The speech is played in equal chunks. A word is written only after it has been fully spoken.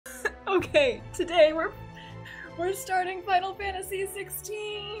Okay, today we're starting Final Fantasy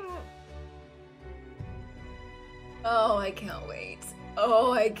XVI. Oh, I can't wait.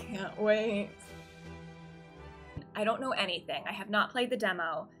 Oh, I can't wait. I don't know anything. I have not played the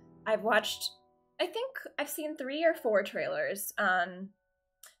demo. I've watched, I think I've seen 3 or 4 trailers.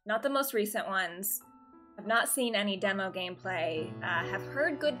 Not the most recent ones. I've not seen any demo gameplay. Have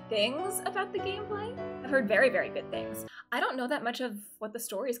heard good things about the gameplay. I've heard very, very good things. I don't know that much of what the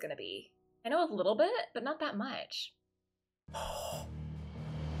story's gonna be. I know a little bit, but not that much. I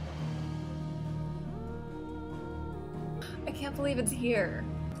can't believe it's here.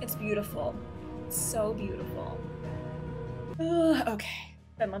 It's beautiful. It's so beautiful. Okay,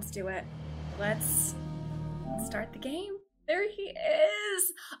 then let's do it. Let's start the game. There he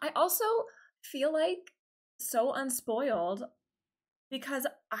is! I also feel like so unspoiled because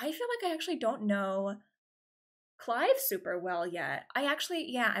I feel like I actually don't know Clive super well yet. I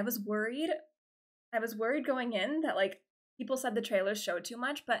was worried. I was worried going in that like people said the trailers showed too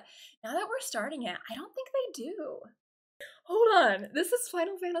much, but now that we're starting it, I don't think they do. Hold on, this is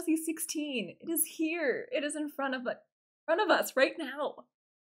Final Fantasy XVI. It is here. It is in front of us right now.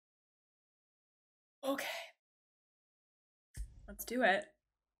 Okay, let's do it.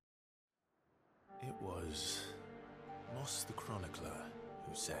 It was Moss the Chronicler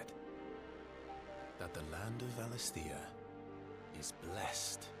who said that the land of Valisthea is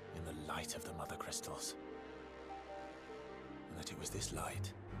blessed in the light of the Mother Crystals, and that it was this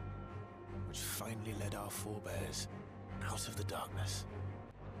light which finally led our forebears out of the darkness.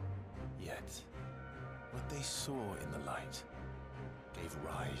 Yet, what they saw in the light gave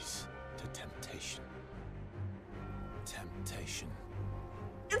rise to temptation. Temptation.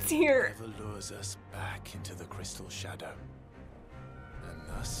 It's here! Ever lures us back into the crystal shadow. And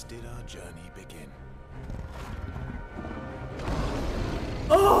thus did our journey begin.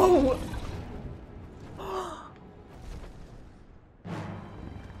 Oh!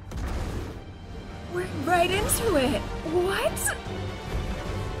 We're right into it! What?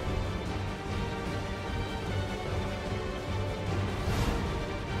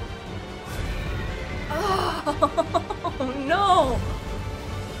 Oh no!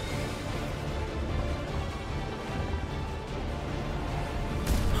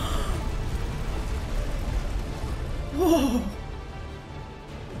 Whoa!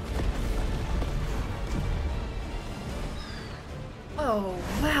 Oh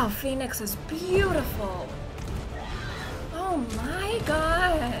wow, Phoenix is beautiful! Oh my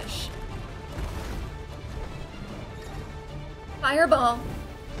gosh! Fireball!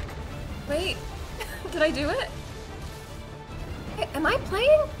 Wait, did I do it? Hey, am I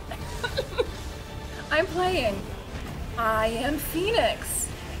playing? I'm playing. I am Phoenix.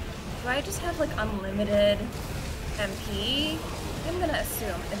 Do I just have like unlimited MP? I'm gonna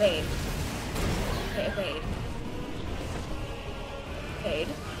assume evade. Okay, evade. Evade.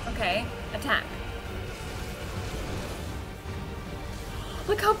 Okay, attack.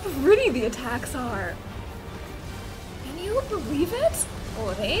 Look how pretty the attacks are. Can you believe it? Oh,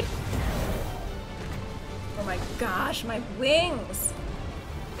 evade. Oh my gosh, my wings!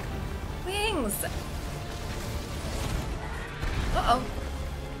 Wings! Uh-oh.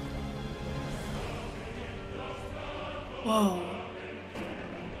 Whoa.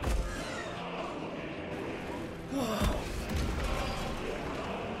 Whoa.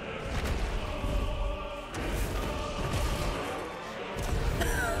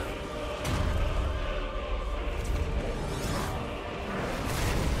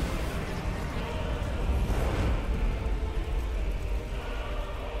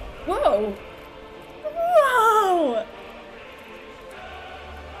 Whoa! Whoa!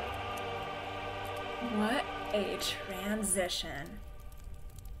 What a transition.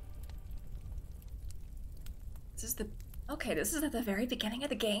 This is this is at the very beginning of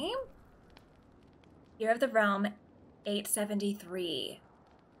the game? Year of the Realm 873.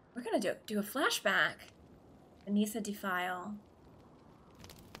 We're gonna do a flashback. Anissa Defile.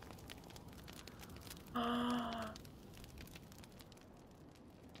 Oh.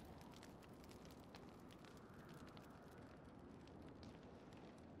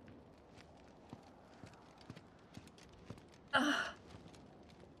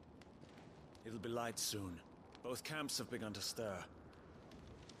 It'll be light soon. Both camps have begun to stir.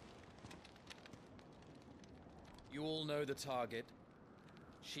 You all know the target.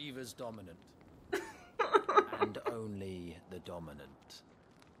 Shiva's dominant. And only the dominant.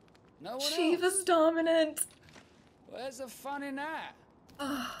 No one Shiva's else? dominant. Where's the fun in that?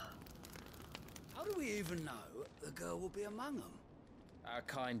 How do we even know the girl will be among them? Our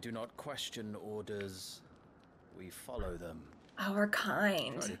kind do not question orders. We follow them. Our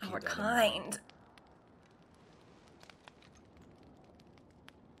kind. Try to keep Our that in mind. kind.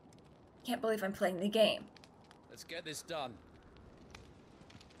 Can't believe I'm playing the game. Let's get this done.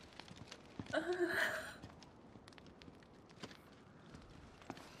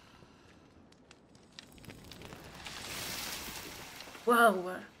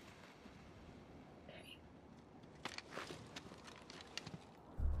 Whoa. Okay.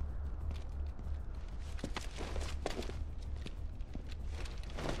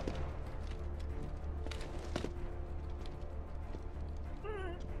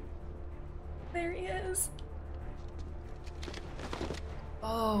 There he is.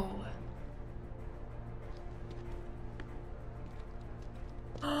 Oh.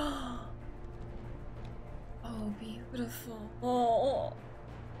 Oh, beautiful. Oh.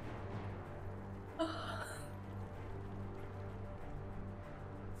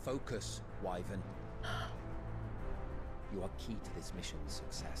 Focus, Wyvern. You are key to this mission's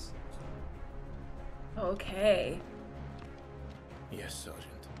success. Okay. Yes,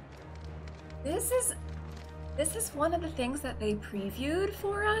 Sergeant. This is one of the things that they previewed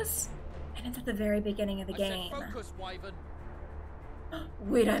for us, and it's at the very beginning of the game. Said focus, Wyvern.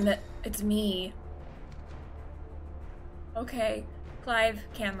 Wait a minute, it's me. Okay, Clive,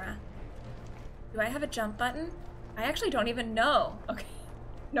 camera. Do I have a jump button? I actually don't even know. Okay,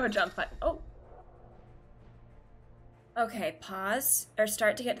 no jump button. Oh. Okay, pause, or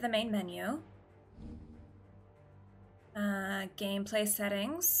start to get to the main menu. Gameplay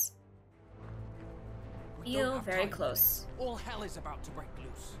settings. Feel very close. All hell is about to break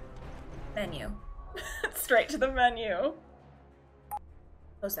loose. Menu. Straight to the menu.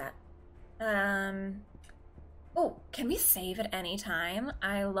 Close that. Oh, can we save at any time?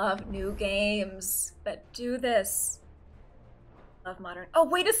 I love new games that do this. Love modern. Oh,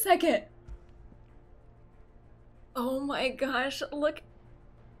 wait a second. Oh my gosh, look.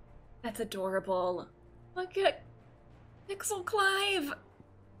 That's adorable. Look at Pixel Clive.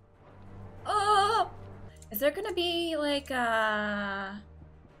 Oh, is there gonna be like an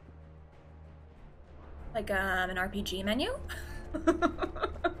RPG menu?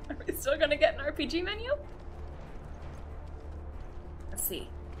 Are we still gonna get an RPG menu? Let's see.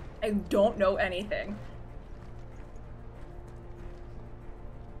 I don't know anything.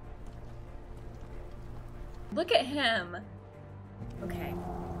 Look at him. Okay.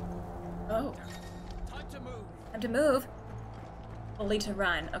 Oh. Time to move. Time to move. Fully to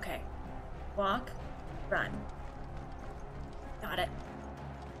run. Okay. Walk. Run. Got it.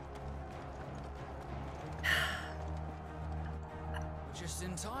 Just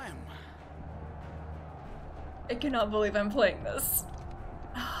in time. I cannot believe I'm playing this.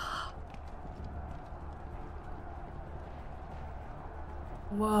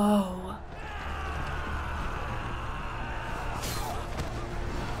 Whoa.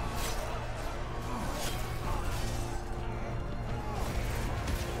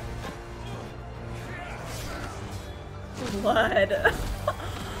 Blood.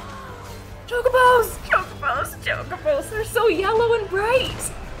 Chocobos! Chocobos! Chocobos! They're so yellow and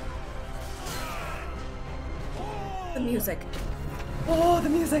bright! The music. Oh, the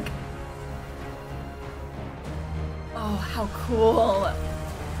music! Oh, how cool!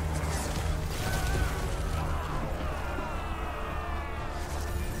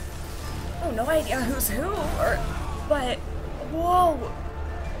 Oh, no idea who's who, but whoa!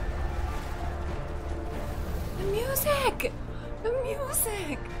 The music! The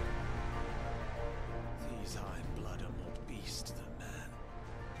music! These Iron-Blood are more beast than man.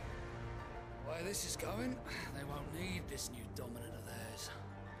 The way this is going, they won't need this new dominant of theirs.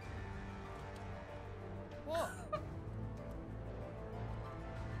 What?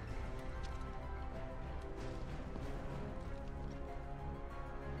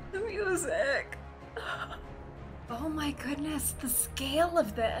 The music! Oh my goodness, the scale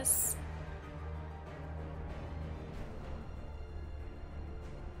of this!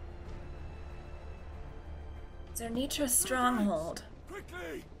 Zernitra's stronghold.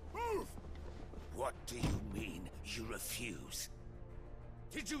 Quickly! Move! What do you mean, you refuse?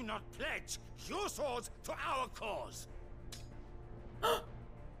 Did you not pledge your swords to our cause?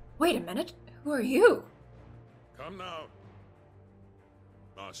 Wait a minute, who are you? Come now.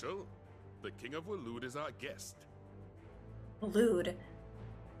 Marshal, the King of Waloed is our guest. Lude.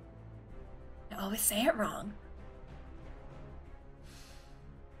 I always say it wrong.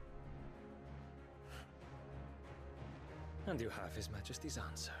 And you have His Majesty's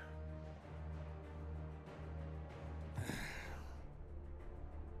answer.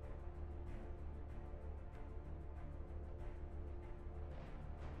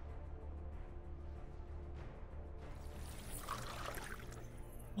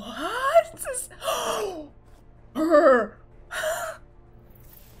 What? This is... Her!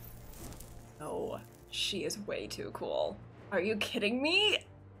 No, she is way too cool. Are you kidding me?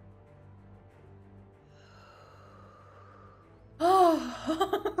 Oh,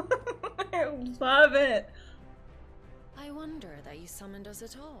 I love it. I wonder that you summoned us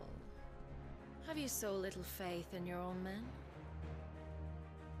at all. Have you so little faith in your own men?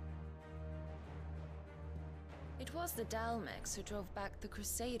 It was the Dalmex who drove back the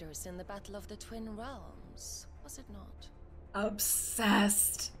Crusaders in the Battle of the Twin Realms, was it not?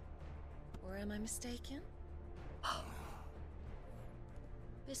 Obsessed. Or am I mistaken?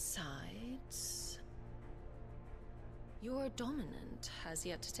 Besides, your dominant has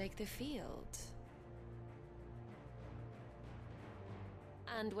yet to take the field.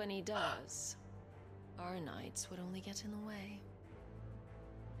 And when he does, our knights would only get in the way.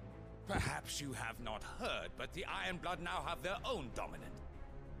 Perhaps you have not heard, but the Ironblood now have their own dominant.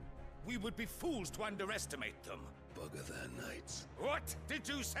 We would be fools to underestimate them. Bugger their knights. What did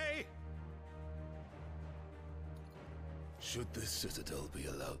you say? Should this citadel be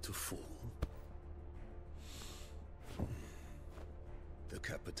allowed to fall, the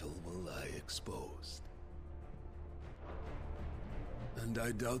capital will lie exposed. And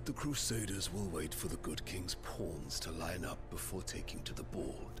I doubt the Crusaders will wait for the good king's pawns to line up before taking to the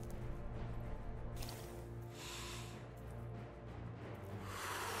board.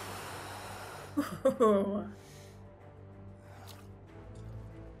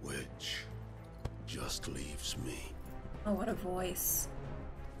 Which just leaves me. Oh, what a voice.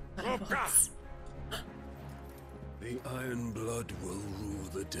 What a voice. The Ironblood will rule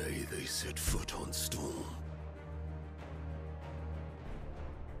the day they set foot on Storm.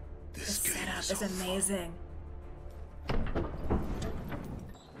 This The game setup is over. amazing.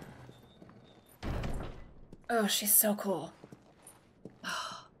 Oh, she's so cool.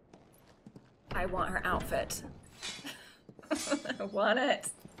 I want her outfit. I want it.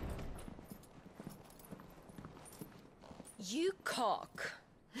 You cock.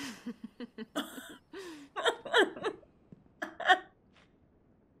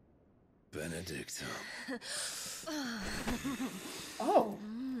 Benedicta. Oh.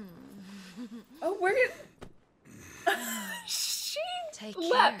 Oh, where did... She Take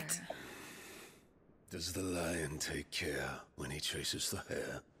leapt. care. Does the lion take care when he chases the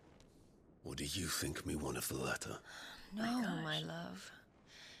hare? Or do you think me one of the latter? No, my love.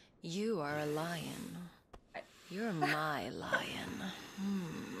 You are a lion. You're my lion.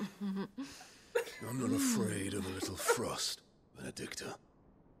 I'm not afraid of a little frost, Benedicta.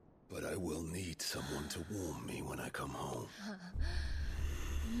 But I will need someone to warm me when I come home.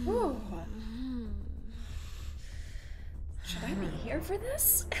 Ooh. Should I be here for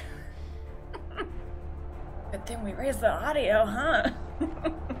this? Good thing we raised the audio, huh?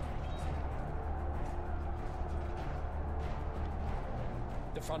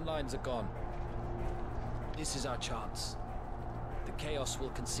 The front lines are gone. This is our chance. The chaos will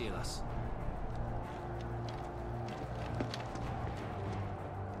conceal us.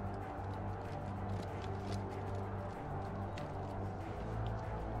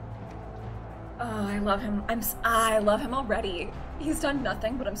 Oh, I love him. I love him already. He's done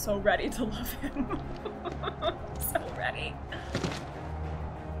nothing, but I'm so ready to love him. So ready.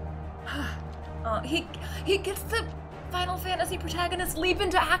 Oh, he gets the Final Fantasy protagonist leap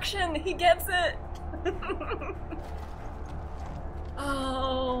into action. He gets it.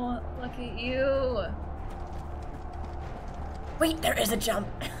 Oh, look at you. Wait, there is a jump.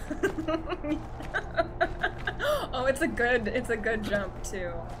 Oh, it's a good jump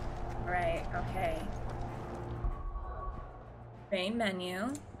too. Right, okay. Main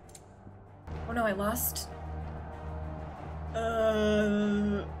menu. Oh no, I lost.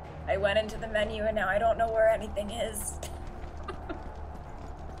 I went into the menu and now I don't know where anything is.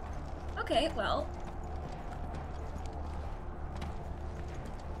 Okay, well.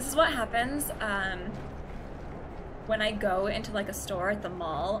 This is what happens when I go into like a store at the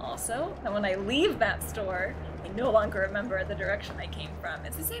mall also. And when I leave that store, I no longer remember the direction I came from.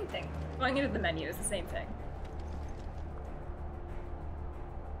 It's the same thing. Going into the menu is the same thing.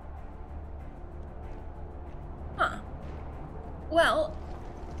 Huh. Well.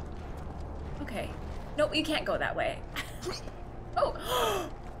 Okay. Nope, you can't go that way. Oh!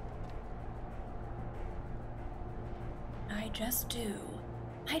 I just do.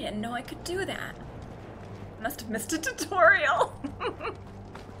 I didn't know I could do that. Must have missed a tutorial.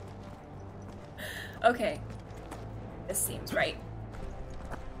 Okay. This seems right.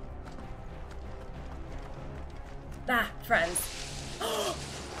 Ah, friends.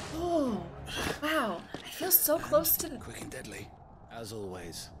 Oh, wow. I feel so close to the... Quick and deadly. As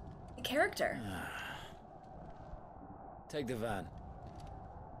always. The character. Take the van.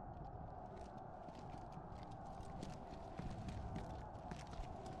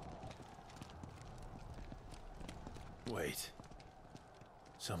 Wait.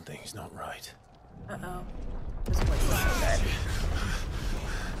 Something's not right. Uh-oh. This voice is so good.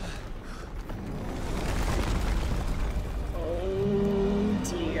 Oh,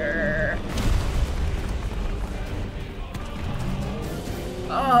 dear.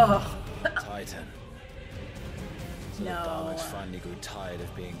 Oh. Titan. So No. the Daleks finally grew tired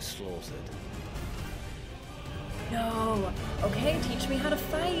of being slaughtered. No. Okay, teach me how to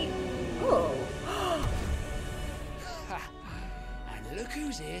fight. Oh. And look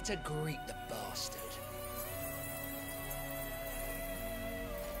who's here to greet the bastard.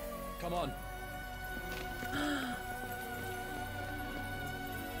 Come on.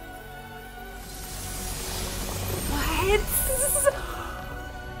 What?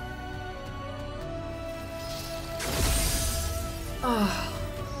 Oh.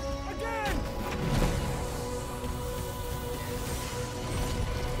 Again!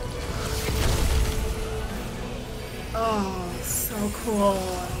 Oh, so cool.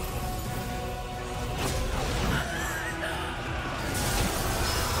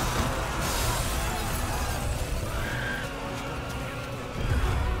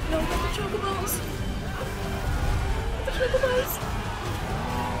 No, not the chocobos. The chocobos.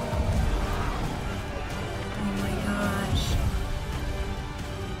 Oh my gosh.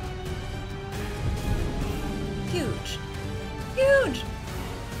 Huge. Huge.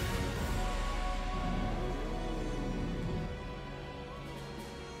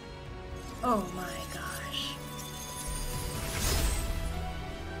 Oh my gosh.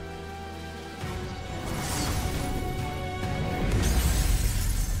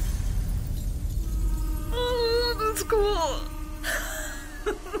 Oh, that's cool.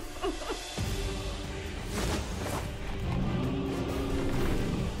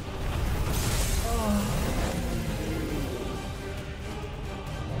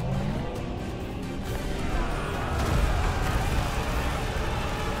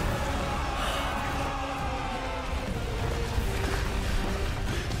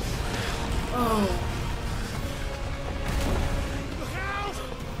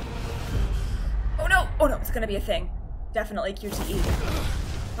 Oh no, it's gonna be a thing. Definitely QTE.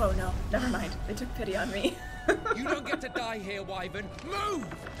 Oh no, never mind. They took pity on me. You don't get to die here, Wyvern. Move!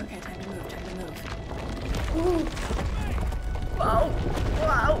 Okay, time to move, time to move. Ooh. Wow,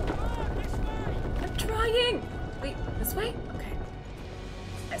 wow. I'm trying. Wait, this way? Okay.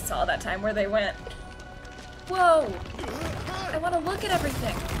 I saw that time where they went. Whoa. I want to look at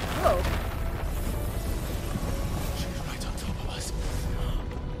everything. Whoa. She's right on top of us.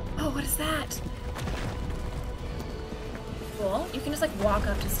 Oh, what is that? Cool. You can just like walk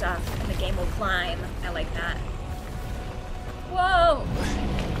up to stuff and the game will climb. I like that. Whoa!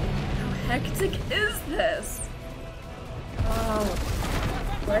 How hectic is this? Oh,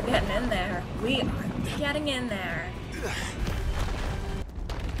 we're getting in there. We are getting in there.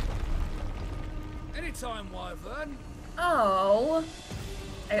 Anytime, Wyvern. Oh.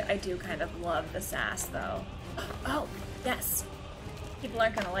 I do kind of love the sass though. Oh, yes. People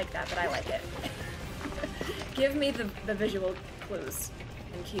aren't gonna like that, but I like it. Give me the visual clues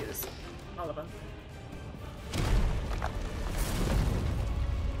and cues. All of them.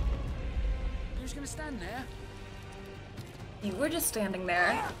 You're just gonna stand there? You were just standing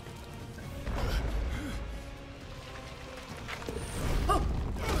there. Oh!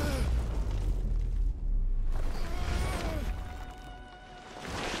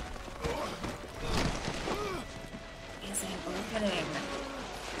 Is an opening.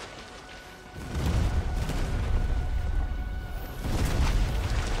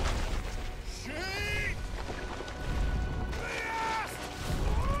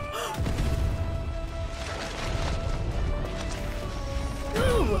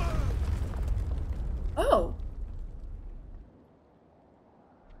 No! Oh!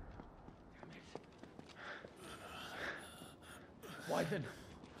 Wyvern!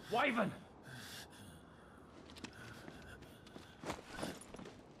 Wyvern!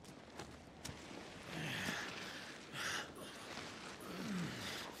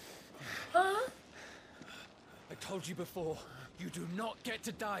 Huh? I told you before, you do not get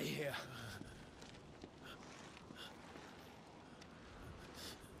to die here.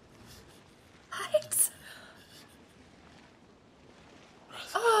 What?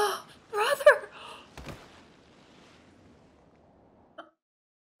 Oh, brother!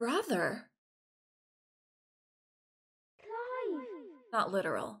 Brother? Clive! Not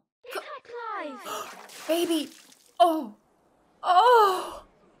literal. Clive! Baby! Oh! Oh!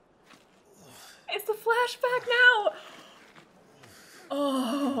 It's the flashback now!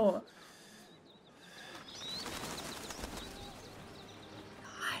 Oh!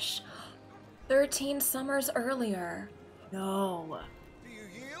 Gosh. 13 summers earlier. No. Do you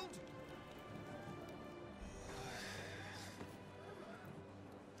yield?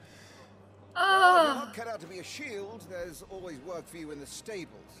 Well, if you're not cut out to be a shield, there's always work for you in the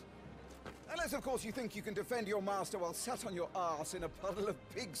stables. Unless, of course, you think you can defend your master while sat on your arse in a puddle of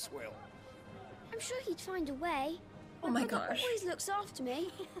pig swill. I'm sure he'd find a way. Oh my brother gosh. always looks after me.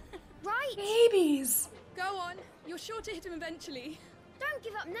 Right? Babies! Go on. You're sure to hit him eventually. Don't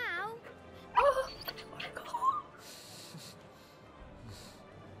give up now. Oh my god.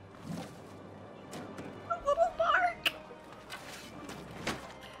 A little bark.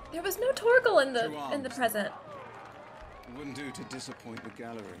 There was no Torgal in the present. It wouldn't do to disappoint the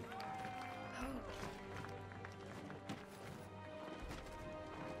gallery.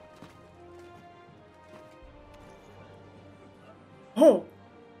 Oh.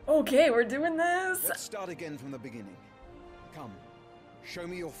 Okay, we're doing this. Let's start again from the beginning. Come, show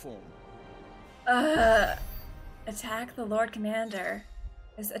me your form. Attack the Lord Commander.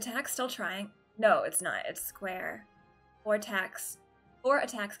 Is attack still trying? No, it's not. It's square. 4 attacks. 4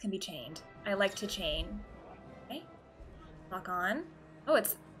 attacks can be chained. I like to chain. Okay. Lock on. Oh,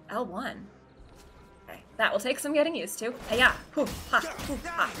 it's L1. Okay. That will take some getting used to. Hey-ya. Hoo, ha, hoo,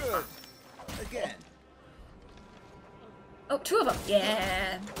 ha, ha. Good. Again. Oh, 2 of them.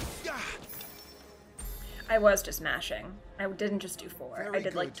 Yeah. I was just mashing. I didn't just do 4. Very I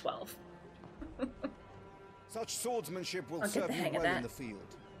did like good. 12. Such swordsmanship will I'll get serve the you hang of well that. in the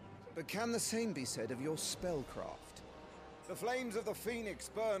field. But can the same be said of your spellcraft? The flames of the phoenix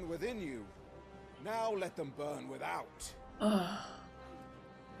burn within you. Now let them burn without. Ugh.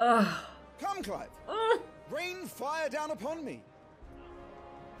 Ugh. Come, Clive. Ugh. Rain fire down upon me.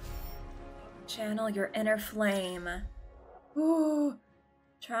 Channel your inner flame. Ooh.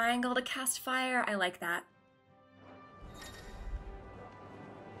 Triangle to cast fire. I like that.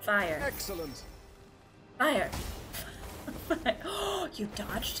 Fire. Excellent. Fire. Oh, you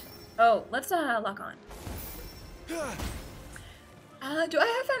dodged? Oh, let's lock on. Do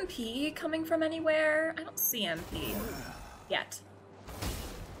I have MP coming from anywhere? I don't see MP yet.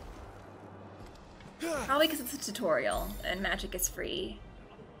 Probably because it's a tutorial and magic is free.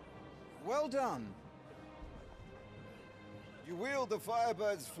 Well done. You wield the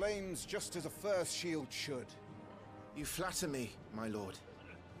Firebird's flames just as a first shield should. You flatter me, my lord.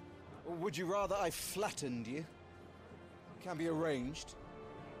 Or would you rather I flattened you? Can be arranged.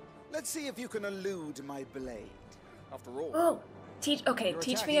 Let's see if you can elude my blade. After all, Oh, teach me your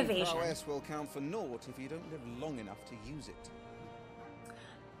attacking evasion. prowess will count for naught if you don't live long enough to use it.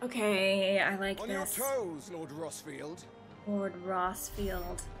 Okay, I like On this. your toes, Lord Rossfield. Lord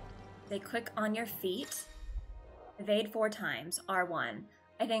Rossfield. Stay quick on your feet. Evade 4 times. R1.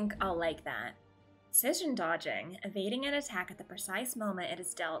 I think I'll like that. Precision dodging. Evading an attack at the precise moment it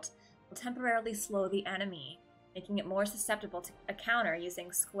is dealt will temporarily slow the enemy, making it more susceptible to a counter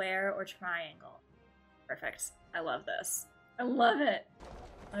using square or triangle. Perfect. I love this. I love it.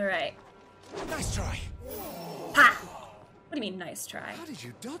 Alright. Nice try. Ha! What do you mean, nice try? How did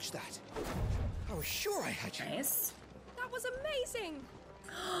you dodge that? I was sure I had you. Nice. That was amazing.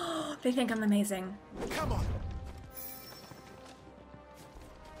 They think I'm amazing. Come on.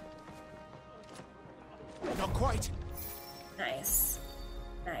 Not quite. Nice.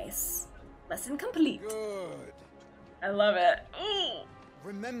 Nice. Lesson complete. Good. I love it. Ooh.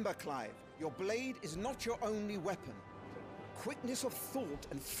 Remember, Clive, your blade is not your only weapon. Quickness of thought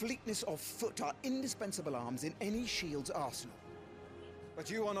and fleetness of foot are indispensable arms in any shield's arsenal. But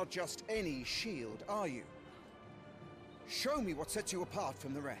you are not just any shield, are you? Show me what sets you apart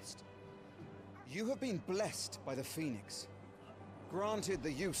from the rest. You have been blessed by the Phoenix, granted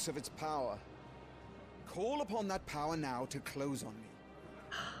the use of its power. Call upon that power now to close on me.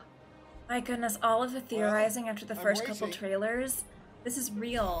 My goodness, all of the theorizing after the I'm first couple waiting. trailers. This is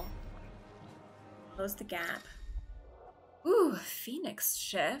real. Close the gap. Ooh, Phoenix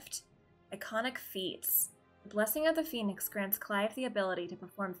Shift. Iconic feats. The Blessing of the Phoenix grants Clive the ability to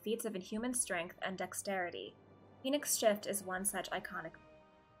perform feats of inhuman strength and dexterity. Phoenix Shift is one such iconic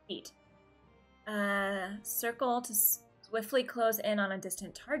feat. Circle to swiftly close in on a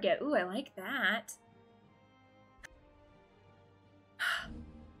distant target. Ooh, I like that.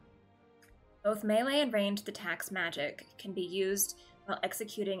 Both melee and ranged attacks magic can be used while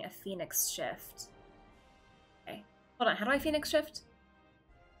executing a Phoenix Shift. Okay, hold on, how do I Phoenix Shift?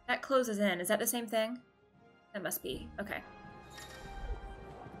 That closes in, is that the same thing? That must be, okay.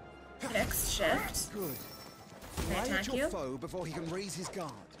 Phoenix Shift. Good. Can I Right attack at your you? foe before he can raise his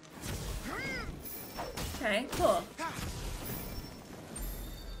guard. Okay, cool.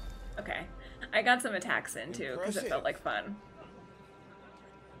 Okay. I got some attacks in too, because it felt like fun.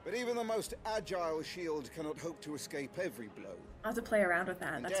 But even the most agile shield cannot hope to escape every blow. I'll have to play around with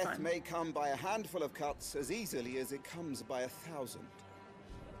that, And that's death fun. may come by a handful of cuts as easily as it comes by 1,000.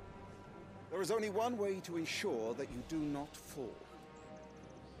 There is only one way to ensure that you do not fall.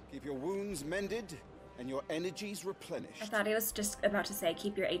 Keep your wounds mended and your energies replenished. I thought he was just about to say,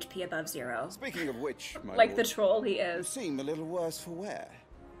 keep your HP above 0. Speaking of which, my like lord, the troll he you is. seem a little worse for wear.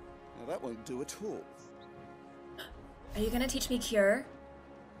 Now that won't do at all. Are you gonna teach me cure?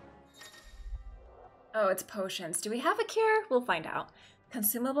 Oh, it's potions. Do we have a cure? We'll find out.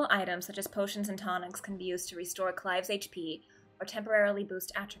 Consumable items such as potions and tonics can be used to restore Clive's HP or temporarily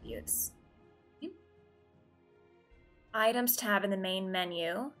boost attributes. Items tab in the main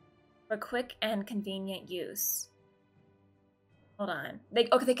menu for quick and convenient use. Hold on. They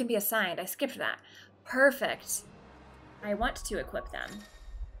can be assigned. I skipped that. Perfect. I want to equip them.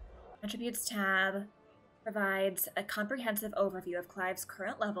 Attributes tab provides a comprehensive overview of Clive's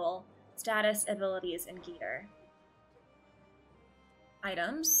current level, status, abilities, and gear.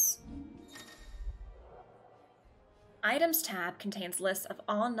 Items. Items tab contains lists of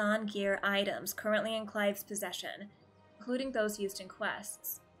all non-gear items currently in Clive's possession, including those used in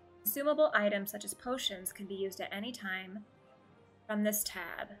quests. Consumable items such as potions can be used at any time from this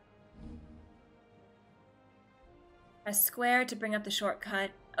tab. Press square to bring up the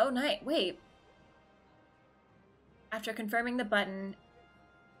shortcut. Oh, nice. Wait. After confirming the button...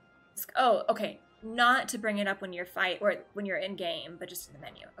 Oh, okay. Not to bring it up when you're when you're in game, but just in the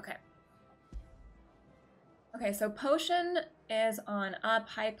menu. Okay. Okay, so potion is on up,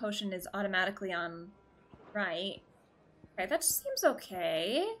 high potion is automatically on right. Okay, that seems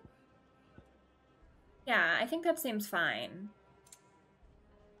okay. Yeah, I think that seems fine.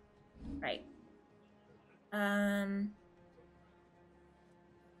 Right.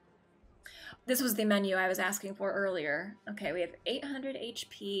 This was the menu I was asking for earlier. Okay, we have 800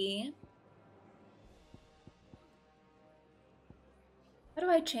 HP. How do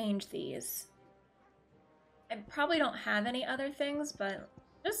I change these? I probably don't have any other things, but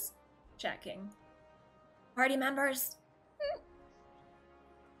just checking. Party members.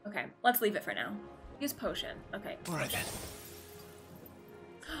 Okay, let's leave it for now. Use potion. Okay. Alright then.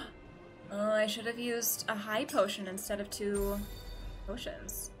 Oh, I should have used a high potion instead of 2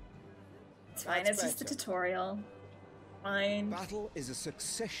 potions. It's fine, it's just a tutorial. Fine. Battle is a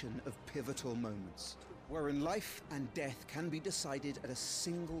succession of pivotal moments, wherein life and death can be decided at a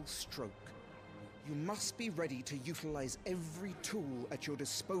single stroke. You must be ready to utilize every tool at your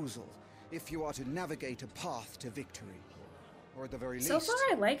disposal if you are to navigate a path to victory. Or at the very least, so far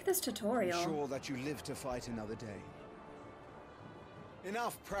I like this tutorial. ensure that you live to fight another day.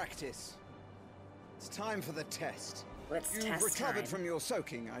 Enough practice. It's time for the test. It's You've test recovered time. from your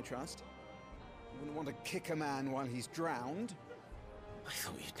soaking, I trust. You wouldn't want to kick a man while he's drowned. I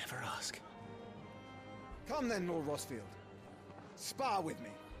thought you'd never ask. Come then, Lord Rosfield. Spar with me.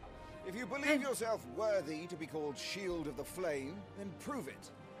 If you believe yourself worthy to be called Shield of the Flame, then prove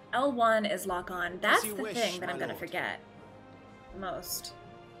it. L1 is lock on. That's you the wish, thing that my I'm gonna lord. forget most.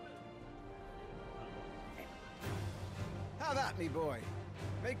 How that, me boy?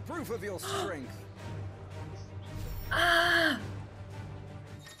 Make proof of your strength. Ah!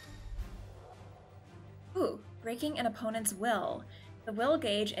 Ooh, breaking an opponent's will. The will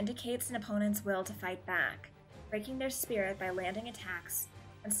gauge indicates an opponent's will to fight back. Breaking their spirit by landing attacks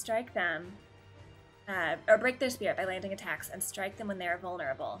and strike them. Or break their spirit by landing attacks and strike them when they are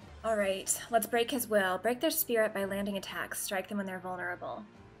vulnerable. Alright, let's break his will. Break their spirit by landing attacks. Strike them when they're vulnerable.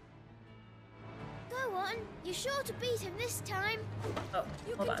 Go on, you're sure to beat him this time. Oh,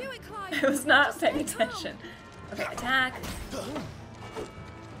 You hold can on. do it, Clive. I was not Just paying stay calm. attention. Okay, attack.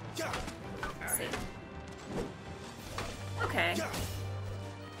 Let's see. Okay.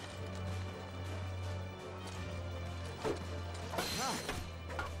 Ah,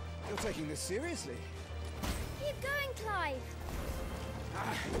 you're taking this seriously. Keep going, Clive.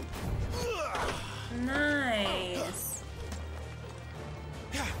 Nice.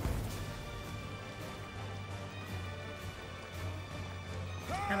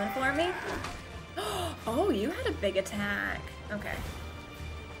 Coming for me? Oh, you had a big attack. Okay.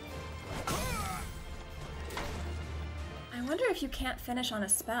 I wonder if you can't finish on a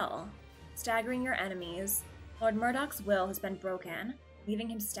spell. Staggering your enemies. Lord Murdoch's will has been broken, leaving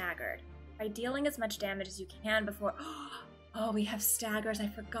him staggered. By dealing as much damage as you can before... Oh, we have staggers, I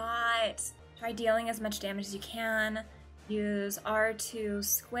forgot. Try dealing as much damage as you can. Use R2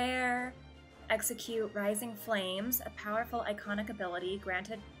 square, execute Rising Flames, a powerful iconic ability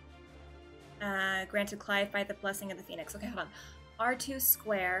granted Clive by the Blessing of the Phoenix. Okay, hold on. R2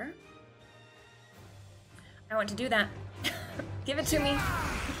 square. I want to do that. Give it to me.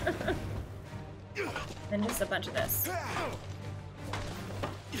 Then just a bunch of this. Well,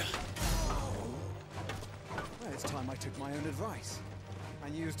 it's time I took my own advice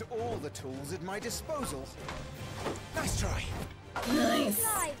and used all the tools at my disposal. Nice try. Nice.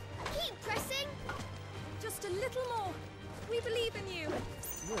 Clive, keep pressing. Just a little more. We believe in you.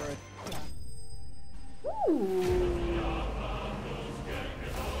 You're a Ooh.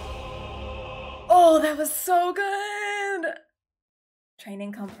 Oh, that was so good.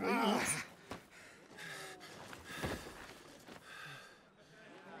 Training complete. He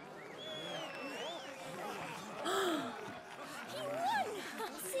won!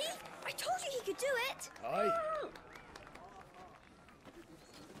 See? I told you he could do it. Aye.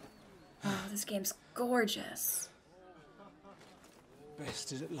 Oh, this game's gorgeous.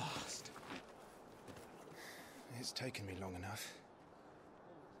 bested at last. It's taken me long enough.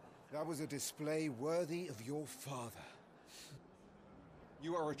 That was a display worthy of your father.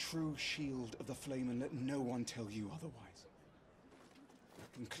 You are a true shield of the flame, and let no one tell you otherwise.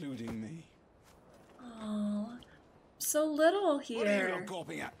 Including me. Oh, so little here. What are you not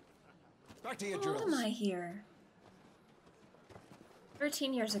gawping at? Back to your How old drills. am I here?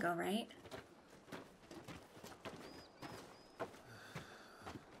 13 years ago, right?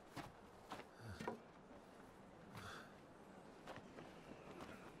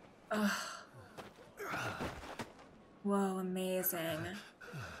 Ugh. Whoa, amazing.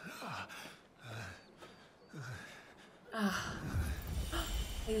 Are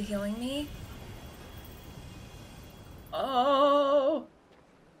you healing me? Oh!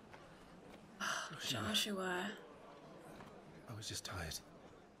 Joshua. I was just tired.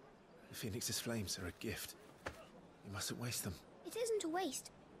 The Phoenix's flames are a gift. You mustn't waste them. It isn't a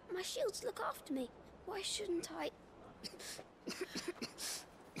waste. My shields look after me. Why shouldn't I?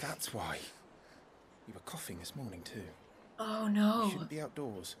 That's why. You were coughing this morning too. Oh no. You shouldn't be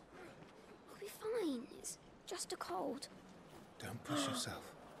outdoors. I'll be fine. It's just a cold. Don't push yourself.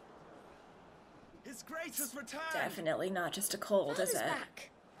 His Grace has returned! Definitely not just a cold, is Father's it? back.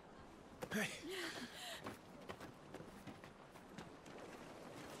 Hey.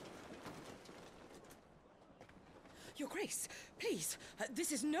 Your Grace, please,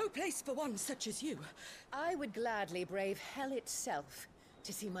 this is no place for one such as you. I would gladly brave hell itself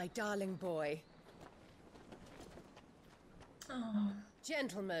to see my darling boy. Oh.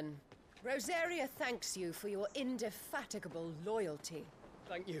 Gentlemen, Rosaria thanks you for your indefatigable loyalty.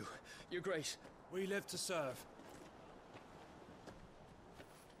 Thank you, Your Grace. We live to serve.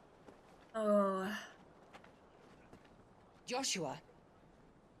 Oh. Joshua.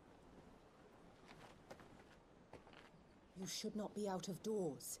 You should not be out of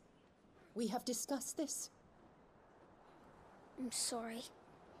doors. We have discussed this. I'm sorry.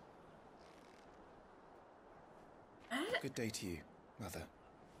 Good day to you, Mother.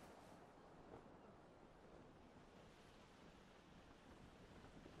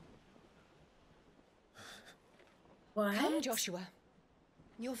 What? Come, Joshua.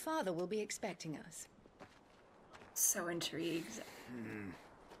 Your father will be expecting us. So intrigued.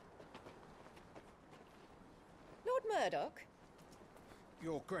 Lord Murdoch?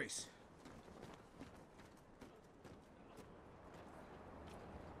 Your Grace.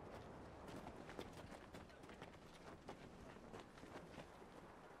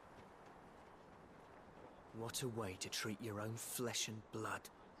 What a way to treat your own flesh and blood.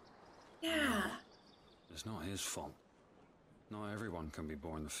 Yeah. It's not his fault. Not everyone can be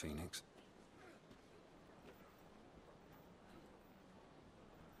born the Phoenix.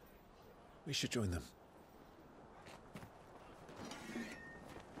 We should join them.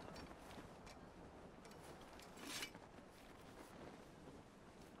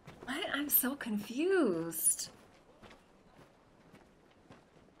 I'm so confused.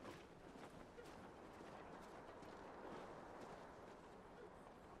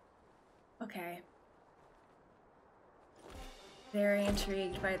 Okay. Very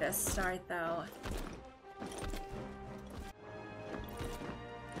intrigued by this start, though.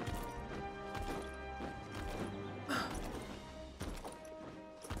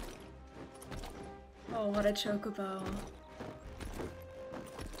 Oh, what a chocobo.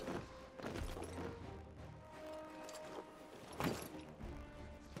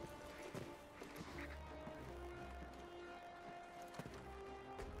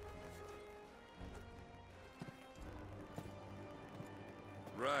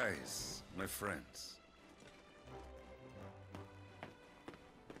 Rise, my friends.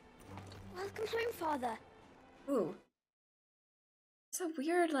 Welcome Welcome home, Father. Ooh. It's a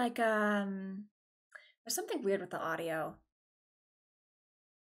weird, like, there's something weird with the audio.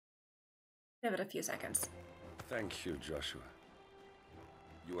 Give it a few seconds. Thank you, Joshua.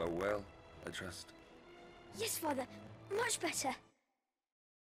 You are well, I trust? Yes, Father. Much better.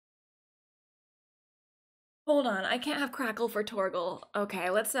 Hold on, I can't have crackle for Torgal. Okay,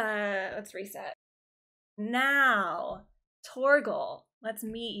 let's reset. Now, Torgal, let's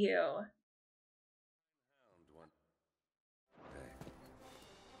meet you.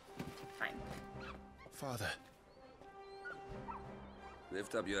 Fine. Father.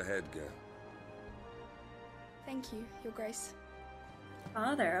 Lift up your head, girl. Thank you, Your Grace.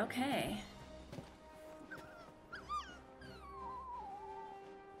 Father, okay.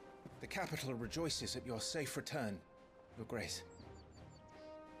 The capital rejoices at your safe return, Your Grace.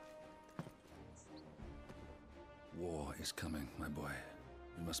 War is coming, my boy.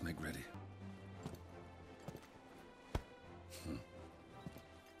 We must make ready.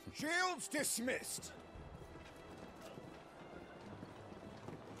 Shields dismissed!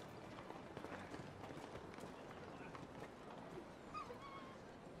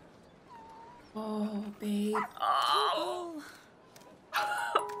 Oh, babe. Oh!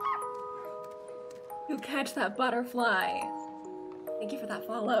 You catch that butterfly. Thank you for that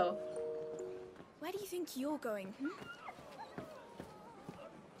follow. Where do you think you're going,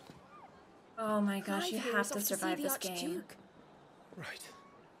 Oh my gosh, Clive you here have is to off see survive the this game. Archduke. Right.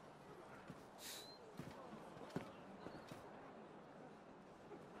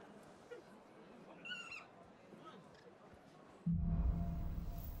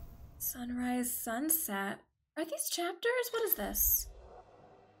 Sunrise, sunset. Are these chapters? What is this?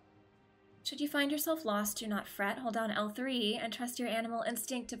 Should you find yourself lost, do not fret. Hold down L3 and trust your animal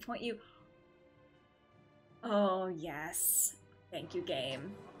instinct to point you. Oh, yes. Thank you,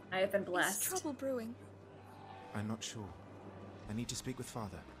 game. I have been blessed. Is trouble brewing? I'm not sure. I need to speak with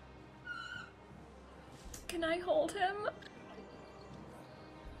Father. Can I hold him?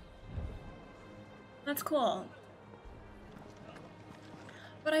 That's cool.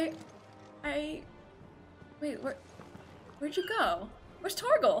 But wait, where'd you go? Where's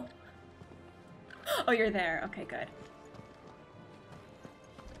Torgal? Oh, you're there. Okay, good.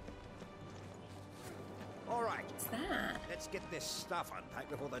 All right. What's that? Let's get this stuff unpacked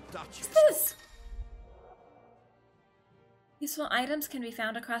before the Duchess. What's this? Useful items can be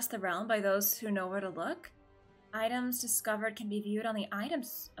found across the realm by those who know where to look. Items discovered can be viewed on the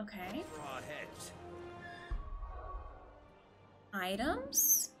items. Okay. Broadheads.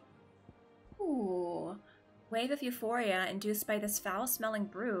 Items? Ooh. Wave of euphoria induced by this foul-smelling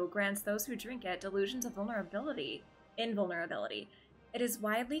brew grants those who drink it delusions of invulnerability. It is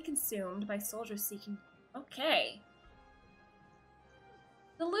widely consumed by soldiers seeking... Okay.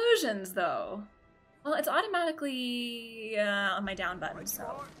 Delusions, though. Well, it's automatically on my down button,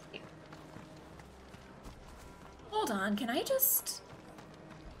 so... Hold on, can I just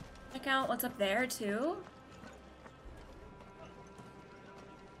check out what's up there, too?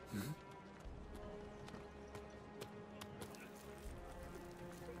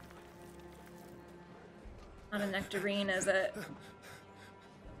 Not a nectarine, is it?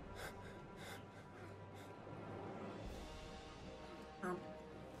 Oh.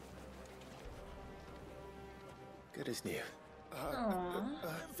 Good as new.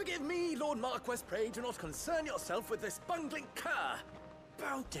 Forgive me, Lord Marquess, pray do not concern yourself with this bungling cur.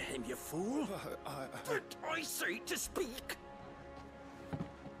 Bow to him, you fool. Did I say to speak?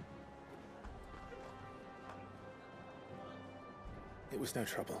 It was no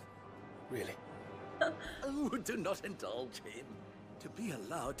trouble. Really. Oh, do not indulge him. To be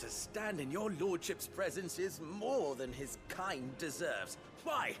allowed to stand in your lordship's presence is more than his kind deserves.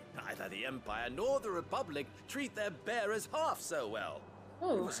 Why, neither the Empire nor the Republic treat their bearers half so well. He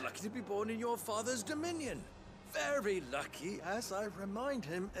was lucky to be born in your father's dominion. Very lucky, as I remind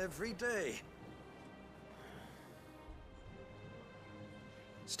him every day.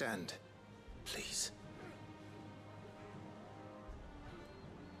 Stand, please.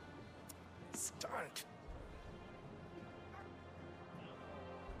 Stand.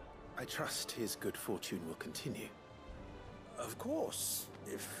 I trust his good fortune will continue. Of course,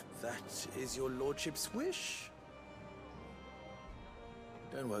 if that is your lordship's wish.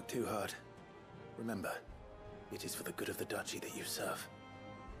 Don't work too hard. Remember, it is for the good of the duchy that you serve.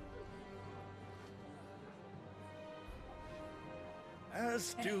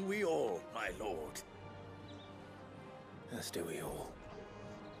 As do we all, my lord. As do we all.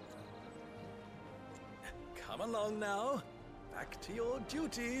 Come along now. Back to your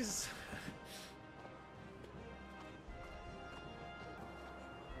duties.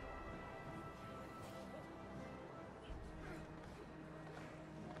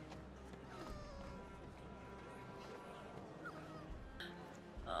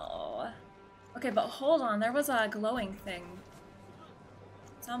 Okay, but hold on. There was a glowing thing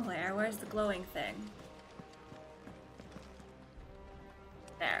somewhere. Where's the glowing thing?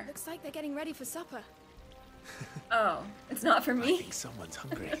 There. Looks like they're getting ready for supper. Oh, it's not for me? I think someone's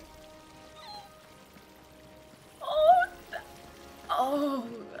hungry. Oh! Oh!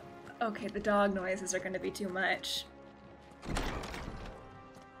 Okay, the dog noises are gonna be too much.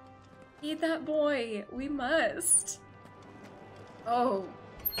 Feed that boy! We must! Oh.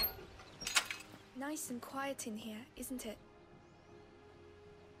 Nice and quiet in here, isn't it?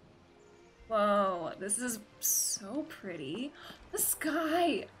 Whoa, this is so pretty. The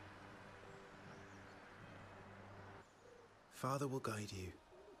sky! Father will guide you.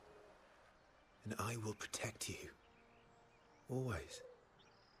 And I will protect you. Always.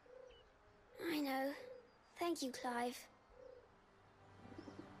 I know. Thank you, Clive.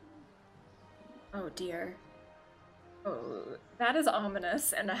 Oh dear. Oh, that is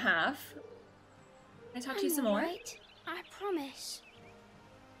ominous and a half. Can I talk to you some more? Right. I promise.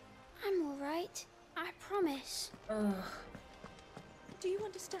 I'm alright. I promise. Ugh. Do you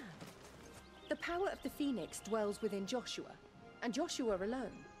understand? The power of the Phoenix dwells within Joshua, and Joshua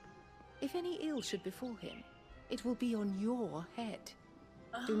alone. If any ill should befall him, it will be on your head.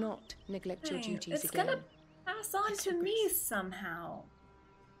 Do not neglect your duties It's again. gonna pass on to me somehow.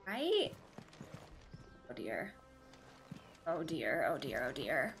 Right? Oh dear. Oh dear, oh dear, oh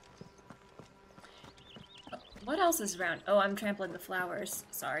dear. What else is around? Oh, I'm trampling the flowers.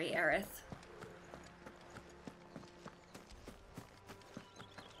 Sorry, Aerith.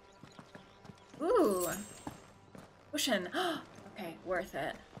 Ooh. Cushion. Okay, worth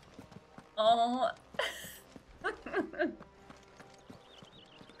it. Oh. I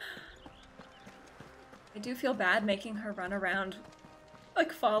do feel bad making her run around,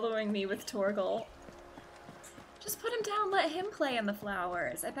 like, following me with Torgal. Just put him down, let him play in the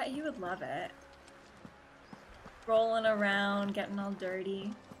flowers. I bet he would love it. Rolling around, getting all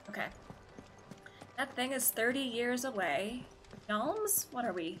dirty. Okay. That thing is 30 years away. Gnomes? What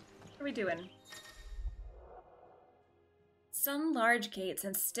are we? What are we doing? Some large gates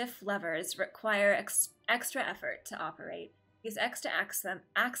and stiff levers require extra effort to operate. Use X to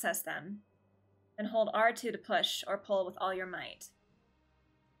access them, and hold R2 to push or pull with all your might.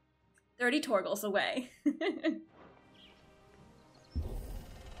 30 Torgals away.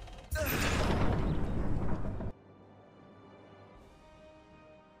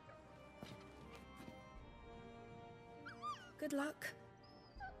 Good luck.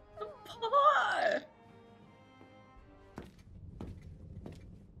 Paw!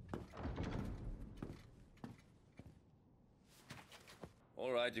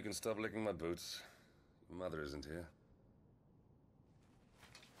 All right, you can stop licking my boots. Your mother isn't here.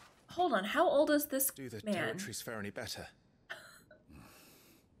 Hold on, how old is this Do the man? territories fare any better?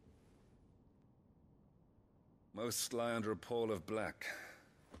 Most lie under a pall of black.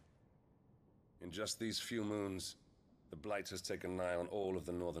 In just these few moons, the Blight has taken nigh on all of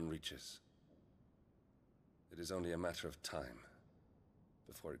the northern reaches. It is only a matter of time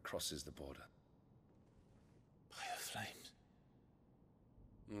before it crosses the border. By the flames.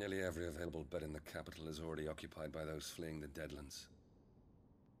 Nearly every available bed in the capital is already occupied by those fleeing the Deadlands.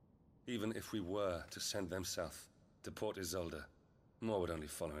 Even if we were to send them south, to Port Isolde, more would only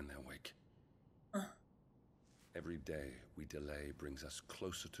follow in their wake. Every day we delay brings us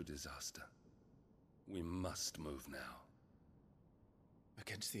closer to disaster. We must move now.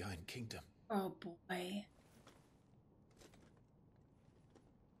 Against the Iron Kingdom. Oh boy.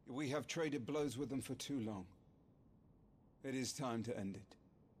 We have traded blows with them for too long. It is time to end it.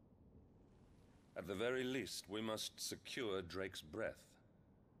 At the very least, we must secure Drake's breath.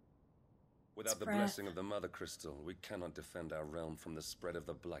 Without the breath. blessing of the Mother Crystal, we cannot defend our realm from the spread of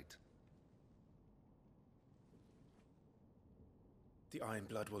the Blight. The Iron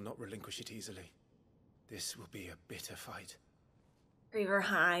Blood will not relinquish it easily. This will be a bitter fight. Reaver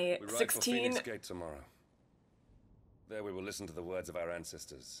High, We ride for 16. Phoenix Gate tomorrow. There we will listen to the words of our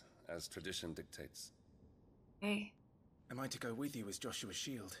ancestors, as tradition dictates. Hey. Am I to go with you as Joshua's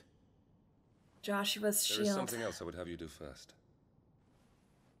shield? Joshua's There shield. is something else I would have you do first.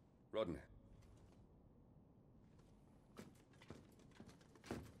 Rodney.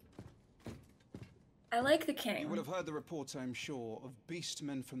 I like the king. You will have heard the reports, I am sure, of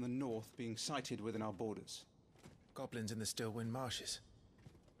beastmen from the north being sighted within our borders. Goblins in the Stillwind Marshes.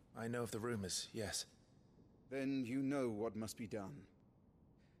 I know of the rumors, yes. Then you know what must be done.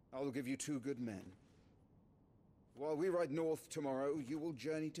 I will give you 2 good men. While we ride north tomorrow, you will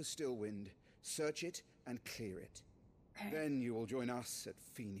journey to Stillwind, search it, and clear it. Okay. Then you will join us at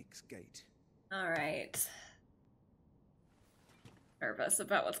Phoenix Gate. All right. nervous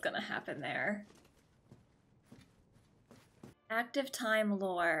about what's gonna happen there. Active time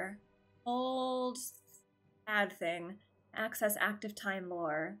lore. Old ad thing. Access active time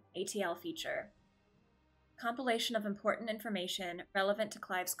lore. ATL feature. Compilation of important information relevant to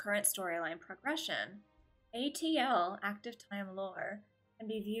Clive's current storyline progression. ATL, active time lore, can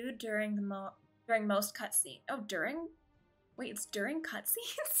be viewed during most cutscenes. Oh, during? Wait, it's during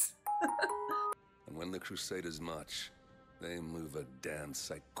cutscenes? And when the Crusaders march, they move a damn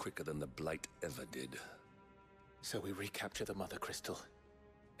sight quicker than the Blight ever did. So we recapture the Mother Crystal,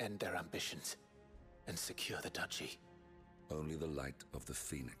 end their ambitions, and secure the duchy. Only the light of the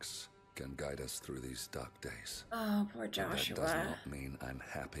Phoenix can guide us through these dark days. Oh, poor Joshua. But that does not mean I'm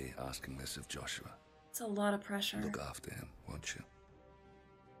happy asking this of Joshua. It's a lot of pressure. Look after him, won't you?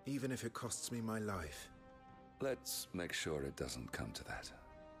 Even if it costs me my life. Let's make sure it doesn't come to that.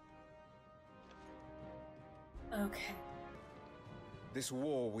 Okay. This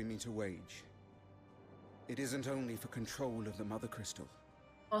war we mean to wage, it isn't only for control of the Mother Crystal.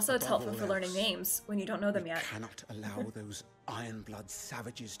 Also, it's helpful for learning names when you don't know them yet. We cannot allow those Ironblood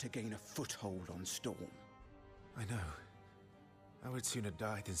savages to gain a foothold on Storm. I know. I would sooner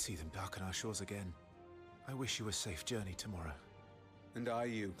die than see them darken our shores again. I wish you a safe journey tomorrow. And I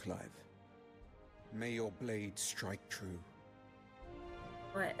you, Clive. May your blade strike true.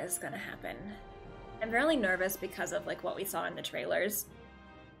 What is gonna happen? I'm really nervous because of like what we saw in the trailers.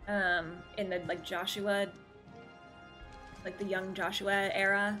 In the like Joshua, like the young Joshua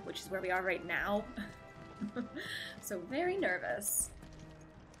era, which is where we are right now. So very nervous.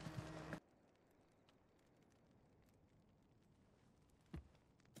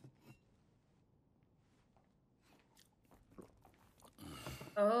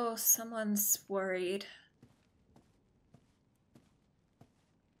 Oh, someone's worried.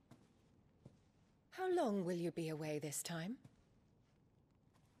 How long will you be away this time?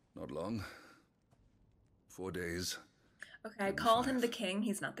 Not long. 4 days. Okay, I called him the king.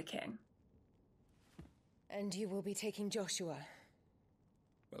 He's not the king. And you will be taking Joshua?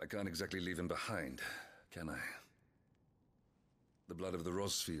 Well, I can't exactly leave him behind, can I? The blood of the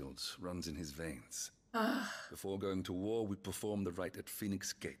Rosfields runs in his veins. Before going to war, we perform the rite at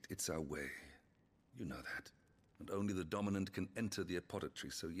Phoenix Gate. It's our way. You know that. And only the dominant can enter the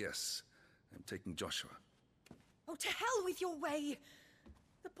apothecary, so yes, I'm taking Joshua. Oh, to hell with your way!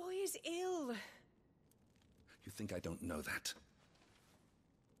 The boy is ill. You think I don't know that?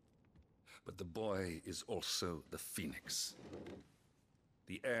 But the boy is also the Phoenix.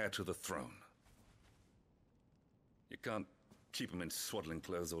 The heir to the throne. You can't keep him in swaddling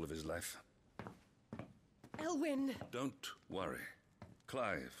clothes all of his life. Elwyn! Don't worry.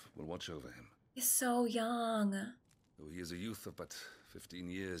 Clive will watch over him. He's so young. Though he is a youth of but 15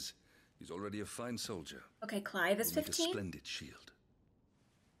 years, he's already a fine soldier. Okay, Clive is 15? A splendid shield.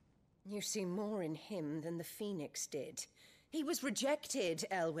 You see more in him than the Phoenix did. He was rejected,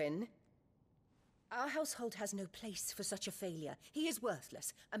 Elwyn. Our household has no place for such a failure. He is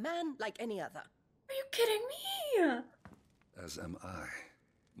worthless, a man like any other. Are you kidding me? As am I,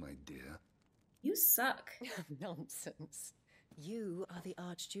 my dear. You suck. Nonsense. You are the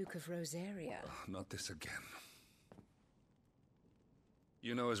Archduke of Rosaria. Oh, not this again.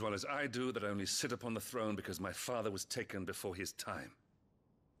 You know as well as I do that I only sit upon the throne because my father was taken before his time.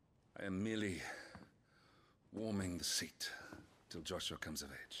 I am merely warming the seat till Joshua comes of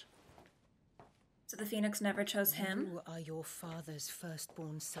age. So the Phoenix never chose him? You are your father's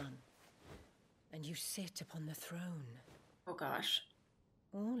firstborn son, and you sit upon the throne. Oh gosh.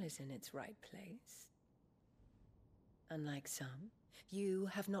 All is in its right place. Unlike some, you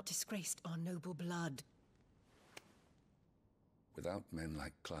have not disgraced our noble blood. Without men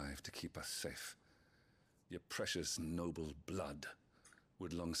like Clive to keep us safe, your precious noble blood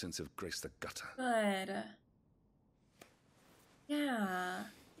would long since have graced the gutter. Good. Yeah.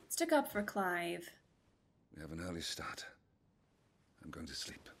 Stick up for Clive. We have an early start. I'm going to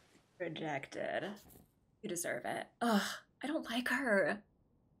sleep. Rejected. You deserve it. Ugh, I don't like her. I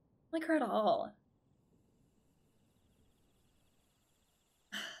don't like her at all.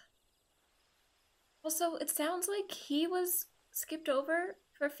 Also, it sounds like he was skipped over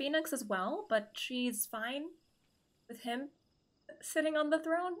for Phoenix as well, but she's fine with him sitting on the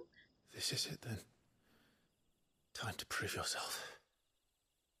throne. This is it then. Time to prove yourself.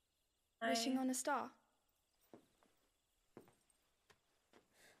 Wishing on a star.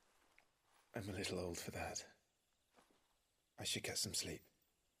 I'm a little old for that. I should get some sleep.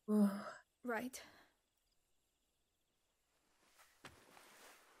 Right.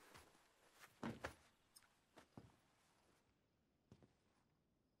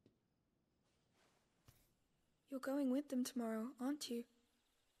 You're going with them tomorrow, aren't you?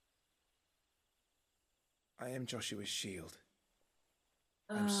 I am Joshua's shield.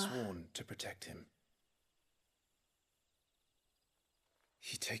 I'm sworn to protect him.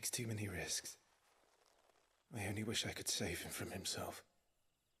 He takes too many risks. I only wish I could save him from himself.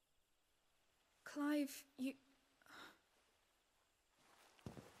 Clive, you...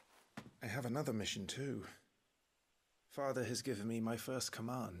 I have another mission too. Father has given me my first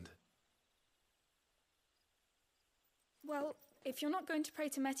command. Well, if you're not going to pray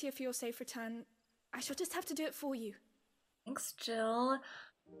to Metia for your safe return, I shall just have to do it for you. Thanks, Jill.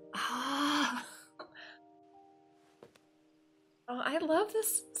 Ah. Oh, I love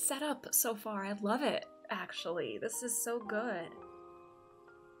this setup so far. I love it, actually. This is so good.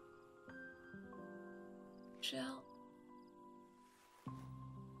 Jill.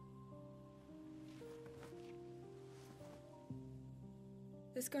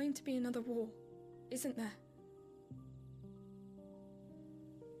 There's going to be another war, isn't there?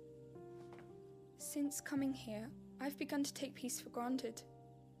 Since coming here, I've begun to take peace for granted.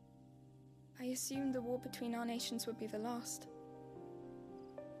 I assumed the war between our nations would be the last.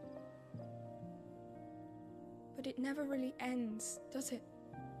 But it never really ends, does it?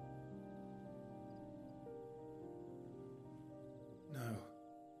 No.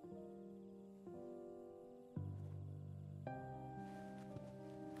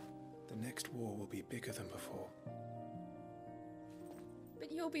 The next war will be bigger than before.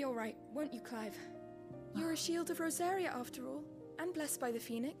 But you'll be alright, won't you, Clive? You're a shield of Rosaria after all, and blessed by the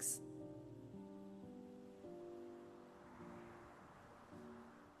Phoenix.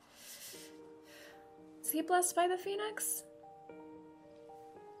 Is he blessed by the Phoenix?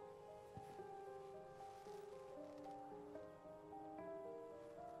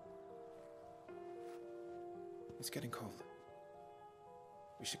 It's getting cold.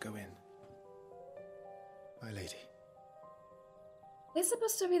 We should go in. My lady. Are they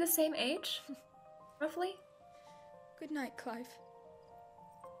supposed to be the same age? Roughly? Good night, Clive.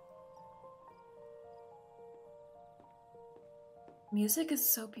 Music is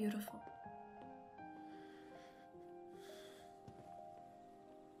so beautiful.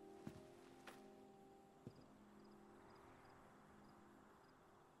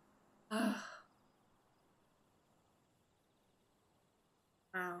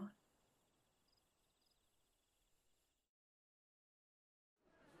 Wow.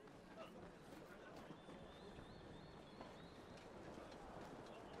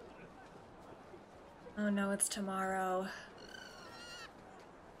 Oh no, it's tomorrow. Are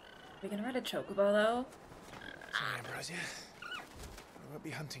we gonna ride a chocobo though? Sorry, Ambrosia. I won't be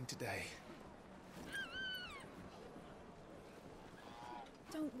hunting today.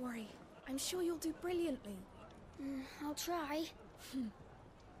 Don't worry. I'm sure you'll do brilliantly. I'll try.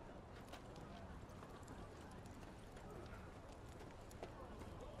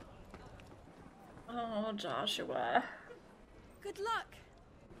 Oh, Joshua. Good luck!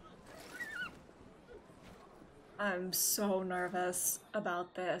 I'm so nervous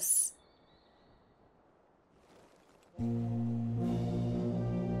about this.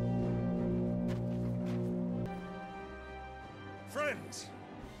 Friends,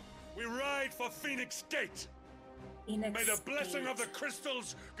 we ride for Phoenix Gate. Phoenix May the blessing Gate. of the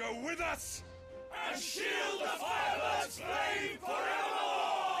crystals go with us And shield the firebird's flame forevermore!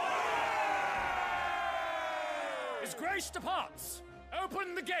 His Grace departs!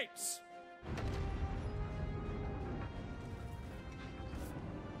 Open the gates!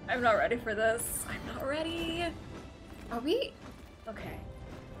 I'm not ready for this. I'm not ready. Are we? Okay.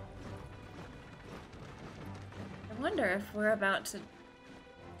 I wonder if we're about to...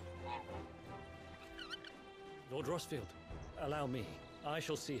 Lord Rossfield, allow me. I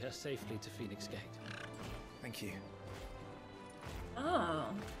shall see her safely to Phoenix Gate. Thank you. Oh.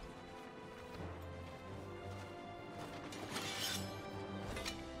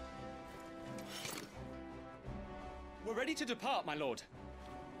 We're ready to depart, my lord.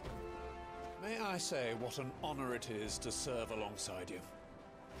 May I say what an honor it is to serve alongside you?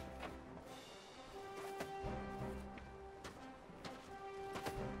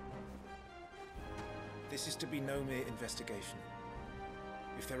 This is to be no mere investigation.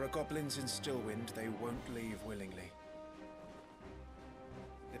 If there are goblins in Stillwind, they won't leave willingly.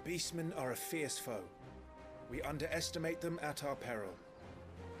 The Beastmen are a fierce foe. We underestimate them at our peril.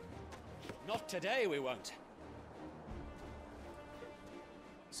 Not today, we won't.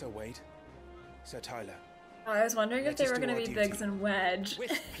 Sir Wade, Sir Tyler. Oh, I was wondering if Let they us were do going to our be duty. Biggs and Wedge.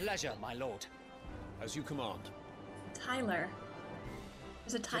 With pleasure, my lord. As you command. Tyler.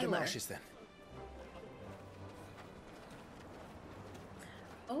 There's a To the Tyler. marshes then.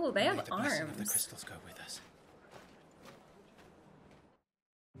 Oh, they May have the blessing of the arms. crystals go with us.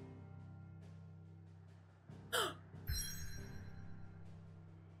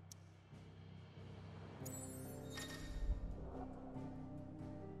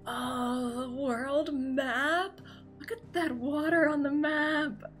 Oh, the world map! Look at that water on the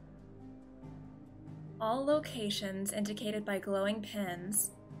map! All locations indicated by glowing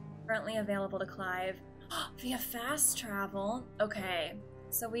pins currently available to Clive via fast travel. Okay,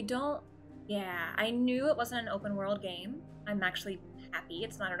 so we don't... Yeah, I knew it wasn't an open world game. I'm actually happy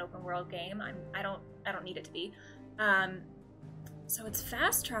it's not an open world game. I don't need it to be. So it's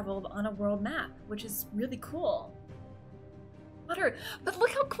fast traveled on a world map, which is really cool. Water, but look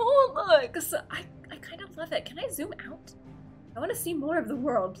how cool it looks! I kind of love it. Can I zoom out? I want to see more of the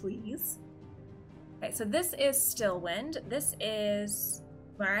world, please. Okay, so this is Stillwind. This is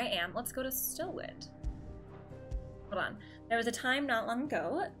where I am. Let's go to Stillwind. Hold on. There was a time not long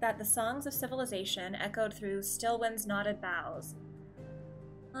ago that the songs of civilization echoed through Stillwind's knotted boughs.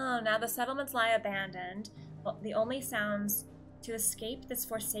 Oh, now the settlements lie abandoned. Well, the only sounds to escape this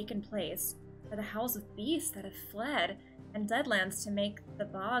forsaken place are the howls of beasts that have fled, and deadlands to make the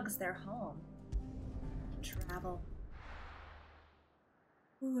bogs their home. Travel.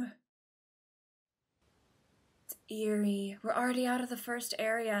 Ooh. It's eerie. We're already out of the first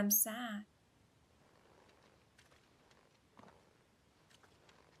area. I'm sad.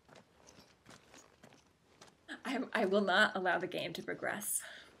 I will not allow the game to progress.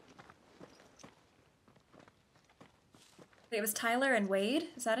 It was Tyler and Wade,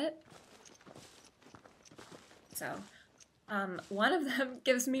 is that it? So, one of them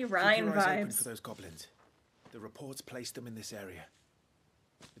gives me Rhine Keep your eyes open vibes. for those goblins. The reports placed them in this area.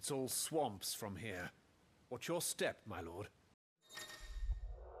 It's all swamps from here. Watch your step, my lord.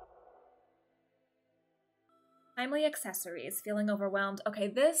 Timely accessories, feeling overwhelmed. Okay,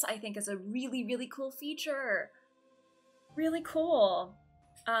 this I think is a really, really cool feature. Really cool.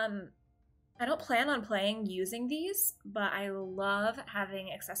 I don't plan on playing using these, but I love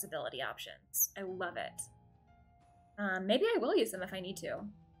having accessibility options. I love it. Maybe I will use them if I need to.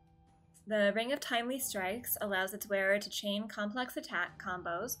 The Ring of Timely Strikes allows its wearer to chain complex attack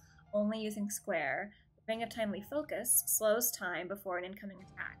combos only using square. The Ring of Timely Focus slows time before an incoming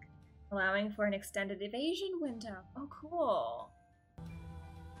attack, allowing for an extended evasion window. Oh, cool.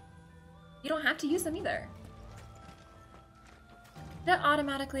 You don't have to use them either. Did it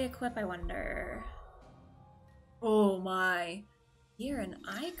automatically equip, I wonder? Oh my. Gear and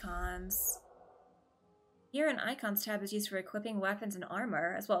icons. Gear and icons tab is used for equipping weapons and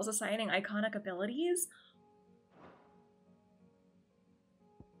armor, as well as assigning iconic abilities.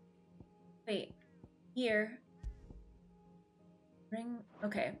 Wait. Here. Ring.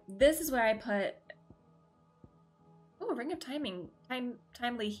 Okay. This is where I put. Oh, Ring of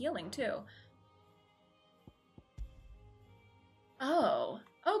Timely Healing, too. Oh,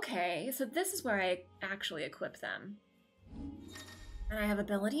 okay. So this is where I actually equip them. And I have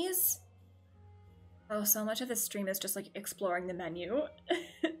abilities? Oh, so much of this stream is just like exploring the menu.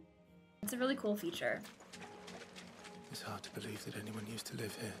 It's a really cool feature. It's hard to believe that anyone used to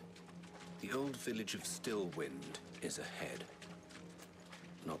live here. The old village of Stillwind is ahead.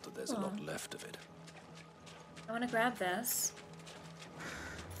 Not that there's a lot left of it. I want to grab this.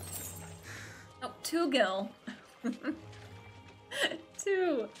 Oh, 2 gil.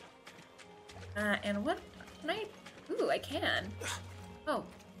 2. And what can I? Ooh, I can. Oh,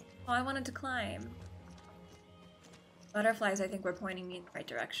 I wanted to climb. Butterflies, I think, were pointing me in the right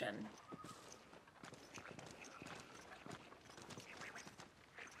direction.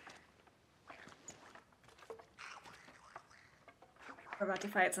 We're about to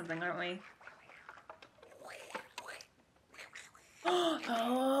fight something, aren't we?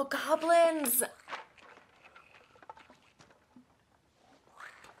 Oh, goblins!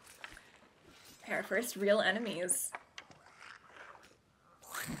 Our first real enemies.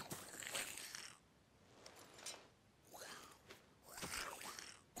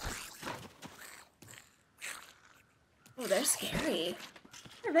 Oh, they're scary.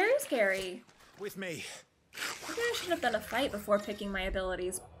 They're very scary. With me. Maybe I should have done a fight before picking my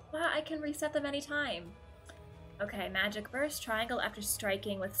abilities, but I can reset them anytime. Okay, magic burst, triangle after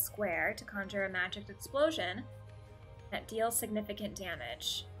striking with square to conjure a magic explosion that deals significant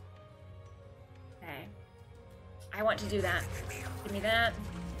damage. Okay. I want to do that. Give me that.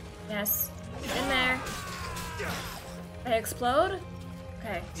 Yes. In there. I explode?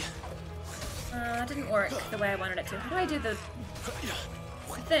 Okay. That didn't work the way I wanted it to. How do I do the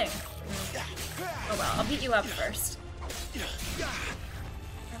thing? Oh well, I'll beat you up first.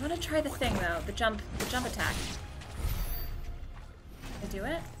 I want to try the thing though, the jump attack. Can I do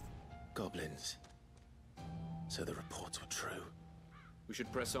it? Goblins. So the reports were true. We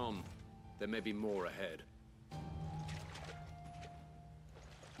should press on. There may be more ahead.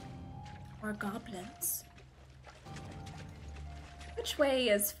 Or goblins. Which way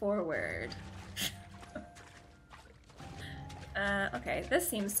is forward? Okay, this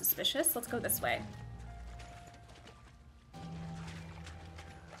seems suspicious. Let's go this way.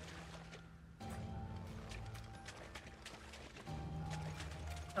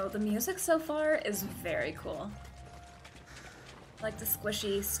 Oh, the music so far is very cool. Like the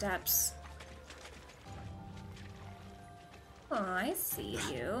squishy steps. Oh, I see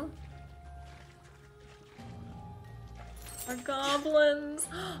you. Our goblins!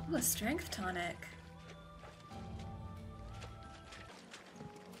 Oh, a strength tonic.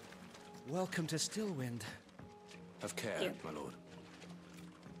 Welcome to Stillwind. Have care, my lord.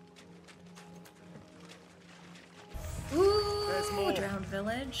 Ooh, drowned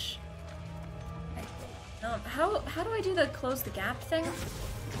village. Okay. How do I do the close the gap thing?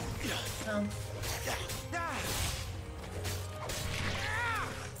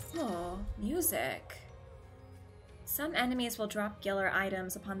 Oh, music. Some enemies will drop Giller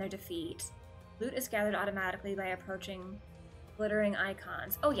items upon their defeat. Loot is gathered automatically by approaching glittering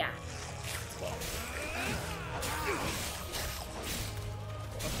icons. Oh yeah. A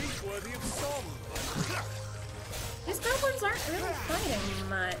feat worthy of song. These goblins aren't really fighting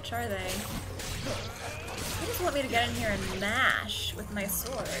much, are they? They just want me to get in here and mash with my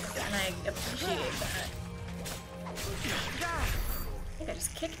sword, and I appreciate that. I think I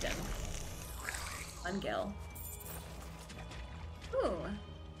just kicked him. Ungil. Ooh.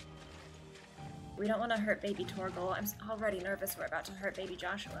 We don't want to hurt baby Torgal. I'm already nervous we're about to hurt baby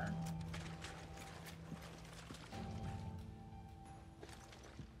Joshua.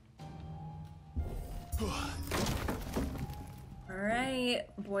 Alright,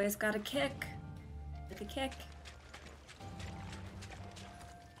 boy's got a kick. Take a kick.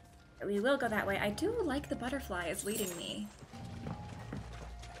 We will go that way. I do like the butterfly is leading me.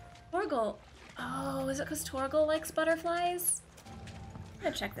 Torgal. Oh, is it because Torgal likes butterflies? I'm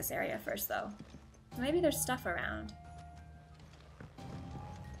gonna check this area first, though. Maybe there's stuff around.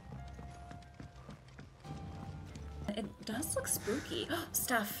 It does look spooky.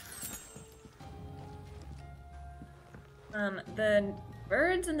 Stuff. The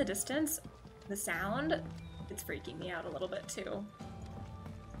birds in the distance, the sound, it's freaking me out a little bit, too.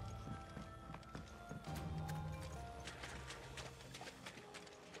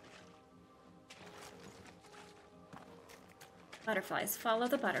 Butterflies. Follow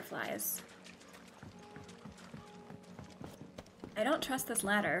the butterflies. I don't trust this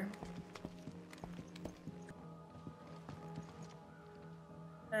ladder.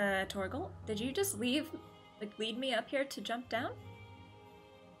 Torgal, did you just lead me up here to jump down?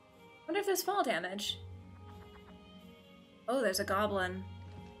 Wonder if there's fall damage. Oh, there's a goblin.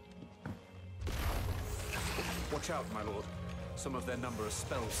 Watch out, my lord. Some of their number are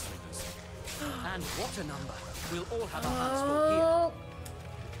spell slingers. And what a number! We'll all have our hands full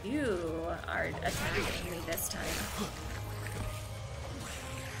here. You are attacking me this time.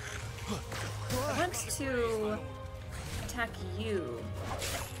 I want to attack you.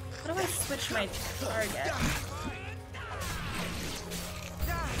 How do I switch my target?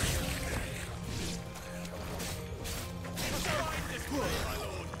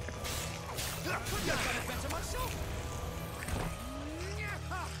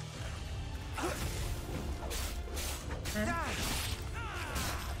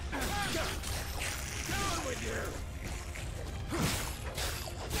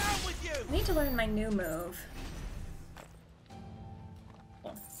 I need to learn my new move.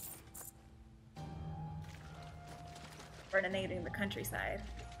 Cool. Burninating the countryside.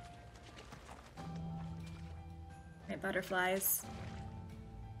 Right, butterflies.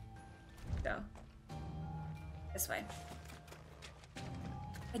 Go. This way.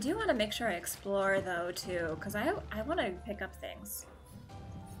 I do want to make sure I explore, though, too, because I want to pick up things.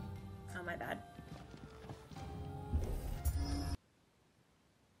 Oh, my bad.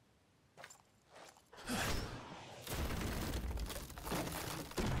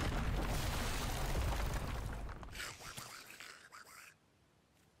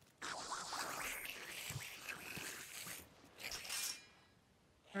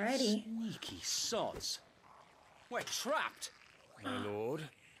 Alrighty. Sneaky sods. We're trapped. My lord.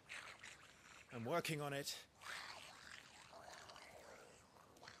 I'm working on it.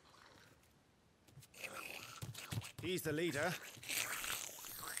 He's the leader.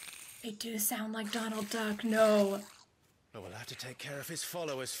 They do sound like Donald Duck, no. But we'll have to take care of his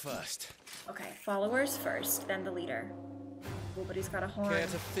followers first. Okay, followers first, then the leader. Oh, but he's got a horn. Care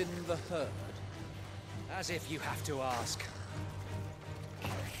to thin the herd? As if you have to ask.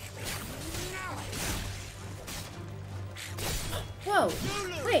 Whoa!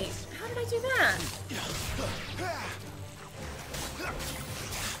 Wait, how did I do that?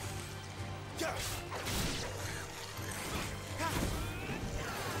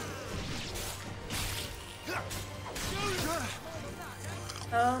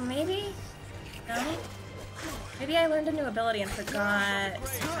 Oh, maybe? No? Maybe I learned a new ability and forgot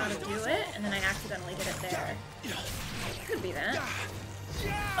how to do it, and then I accidentally did it there. Could be that.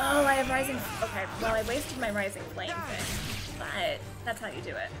 Oh, I have Rising... Okay, well, I wasted my Rising Flame thing. But that's how you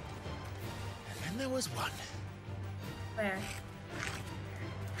do it. And then there was one. Where?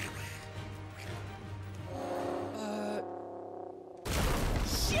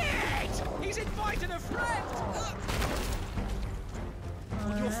 Shit! He's invited a friend!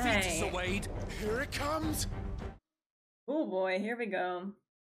 All Your feet, right. Sir Wade. Here it comes. Oh boy, here we go.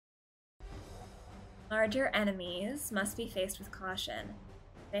 Larger enemies must be faced with caution.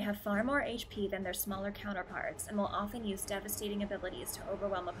 They have far more HP than their smaller counterparts and will often use devastating abilities to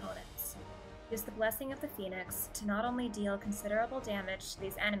overwhelm opponents. Use the Blessing of the Phoenix to not only deal considerable damage to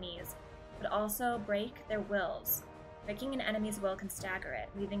these enemies, but also break their wills. Breaking an enemy's will can stagger it,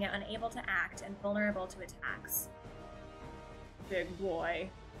 leaving it unable to act and vulnerable to attacks. Big boy.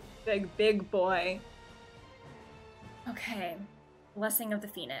 Big boy. Okay. Blessing of the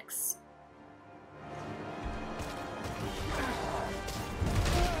Phoenix.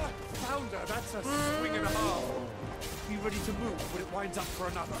 Founder, that's a swing and a half. Be ready to move when it winds up for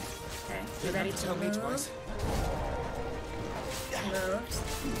another. Okay, you ready to move? Me twice. Moved.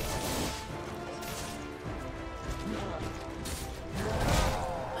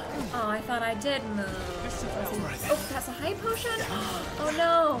 Oh, I thought I did move. Oh, that's a high potion? Oh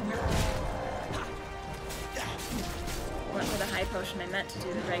no! Went for the high potion, I meant to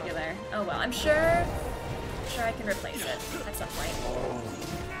do the regular. Oh well, I'm sure I can replace it at some point.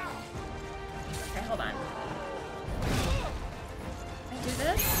 Okay, hold on. Can I do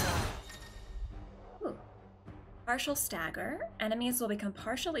this? Ooh. Partial stagger. Enemies will become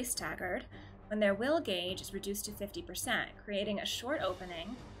partially staggered when their will gauge is reduced to 50%, creating a short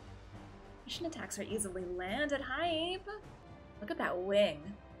opening. Mission attacks are easily landed. Hype! Look at that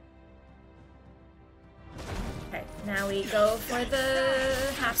wing. Okay, now we go for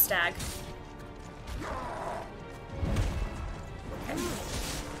the half stag. Okay.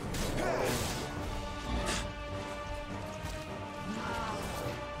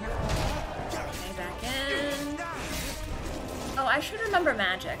 Okay, back in. Oh, I should remember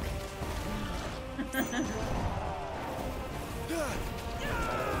magic. Do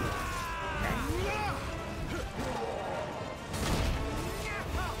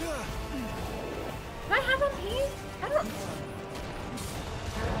I have a pee? I don't...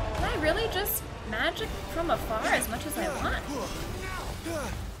 Can I really just magic from afar as much as I want?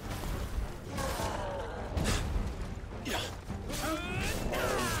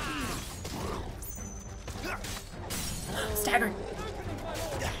 Staggered.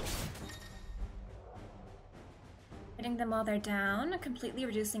 Hitting them while they're down, completely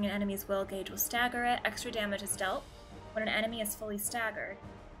reducing an enemy's will gauge will stagger it. Extra damage is dealt when an enemy is fully staggered,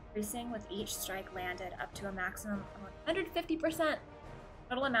 increasing with each strike landed up to a maximum of 150%.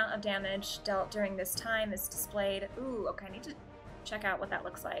 Total amount of damage dealt during this time is displayed. Ooh, okay, I need to check out what that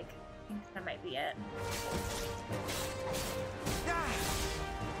looks like. I think that might be it.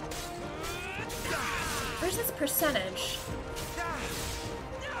 Where's this percentage?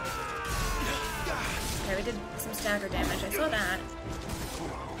 Okay, we did some stagger damage. I saw that.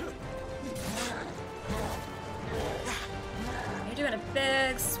 You're doing a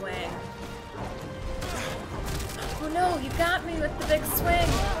big swing. Oh no, you got me with the big swing.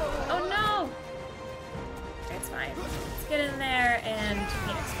 Oh no! Okay, it's fine. Let's get in there and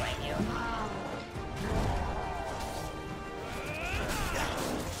Phoenix Flame you.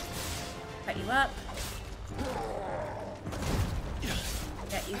 Cut you up.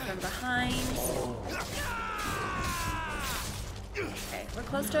 Get you from behind. Okay, we're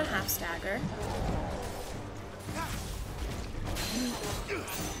close to a half stagger.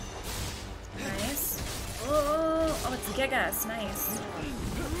 Nice. Oh, it's Gigas. Nice.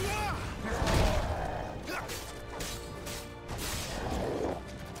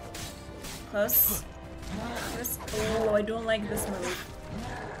 Close. Oh, I don't like this move.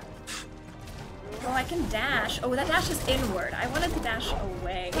 Oh, I can dash. Oh, that dash is inward. I wanted to dash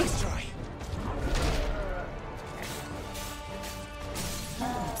away. Let's try.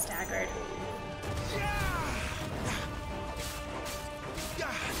 Okay. Staggered.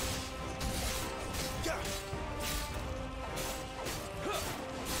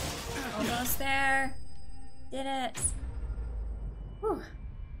 Almost there. Did it. Whew.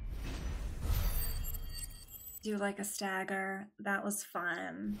 Do like a stagger. That was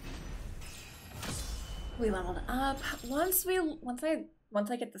fun. We leveled up. Once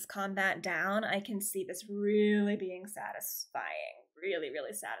I get this combat down, I can see this really being satisfying. Really,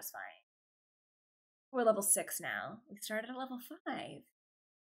 really satisfying. We're level 6 now. We started at level 5.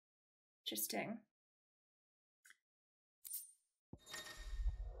 Interesting.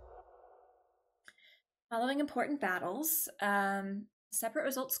 Following important battles, separate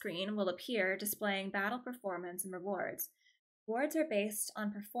results screen will appear displaying battle performance and rewards. Rewards are based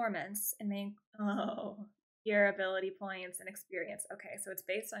on performance and may your ability points and experience. Okay, so it's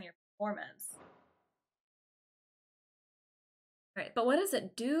based on your performance. All right, but what does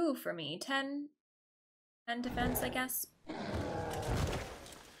it do for me? 10 defense, I guess.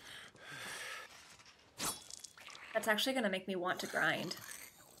 That's actually gonna make me want to grind.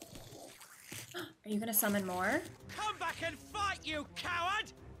 Are you gonna summon more? Come back and fight, you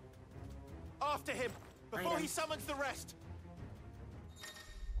coward! After him, before he summons the rest.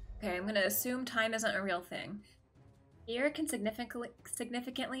 Okay, I'm gonna assume time isn't a real thing. Gear can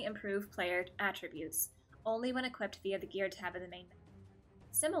significantly improve player attributes, only when equipped via the gear tab in the main menu.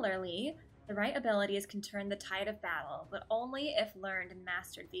 Similarly, the right abilities can turn the tide of battle, but only if learned and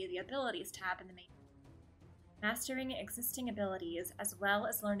mastered via the abilities tab in the main menu. Mastering existing abilities, as well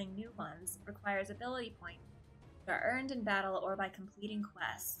as learning new ones, requires ability points that are earned in battle or by completing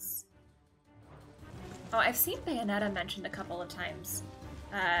quests. Oh, I've seen Bayonetta mentioned a couple of times.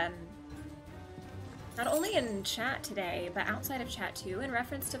 Not only in chat today, but outside of chat too, in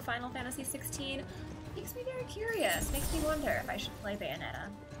reference to Final Fantasy XVI. Makes me very curious. Makes me wonder if I should play Bayonetta.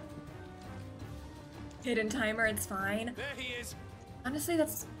 Hidden timer, it's fine. There he is. Honestly,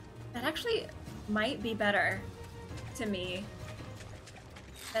 that actually might be better to me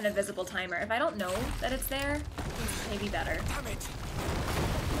than a visible timer. If I don't know that it's there, it's maybe better. Damn it!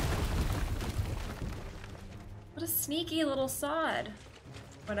 What a sneaky little sod.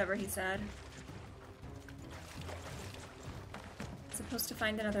 Whatever he said. Supposed to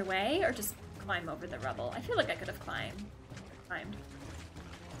find another way, or just climb over the rubble? I feel like I could have climbed.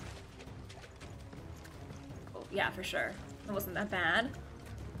 Oh, yeah, for sure. It wasn't that bad.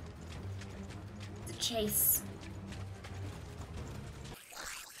 It's a chase.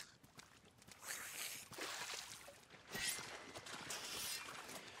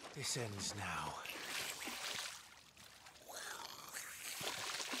 This ends now.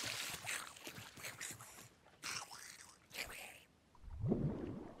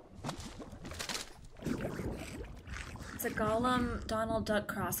 It's a Gollum Donald Duck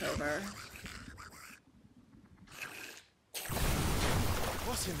crossover.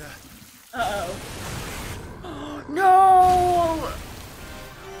 What's in there? Uh-oh. No!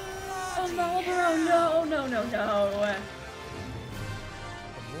 Oh, Marlboro, no. A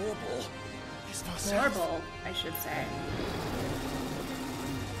Morble? It's not Marble, I should say.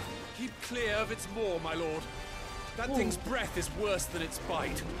 Keep clear of its maw, my lord. That thing's breath is worse than its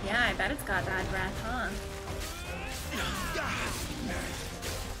bite. Yeah, I bet it's got bad breath, huh?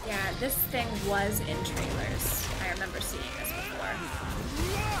 Yeah, this thing was in trailers. I remember seeing this before.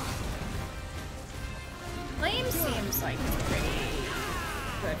 Flame seems like it's pretty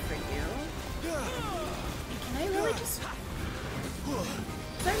good for you. Can I really just...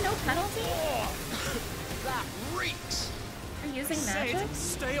 Is there no penalty? That reeks! Are you using magic?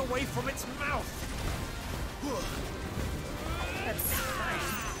 Stay away from its mouth! That's fine.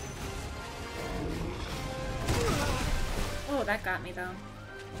 Oh, that got me though.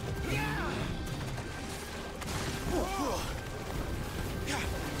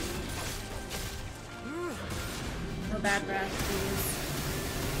 No bad breath, please.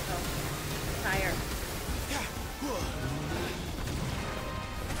 Oh, fire.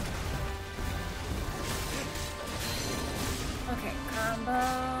 Okay, combo.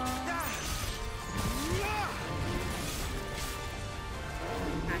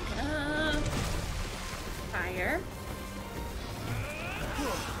 Back it up. Fire.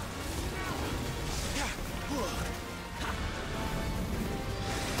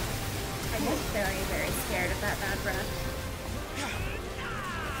 I get very, very scared of that bad breath.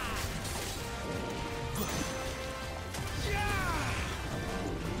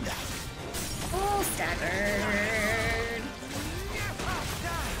 Oh, staggered.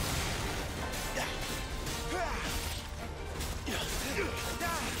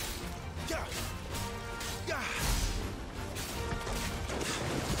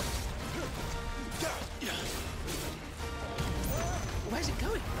 Where's it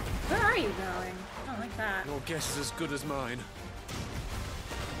going? Where are you going? I don't like that. Your guess is as good as mine.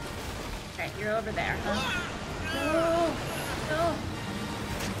 Okay, you're over there, huh? No! No!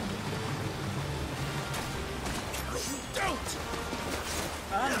 Don't!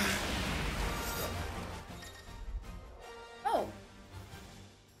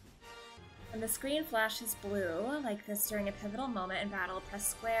 When the screen flashes blue, like this during a pivotal moment in battle, press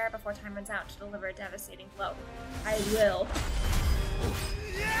square before time runs out to deliver a devastating blow. I will.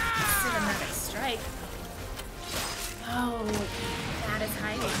 Cinematic strike. Oh, that is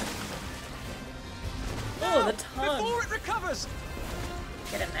hiding. Oh, the tongue. Before it recovers!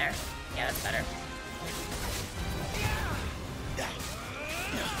 Get in there. Yeah, that's better.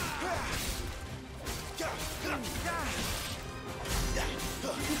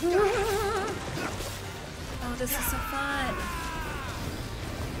 Oh, this is so fun.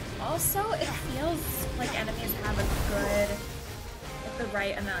 Also, it feels like enemies have a good, like the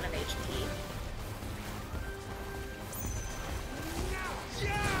right amount of HP.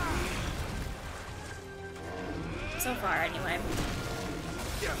 So far, anyway.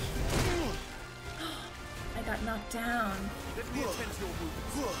 I got knocked down. Let me attend to your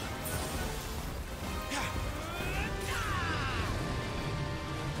wounds.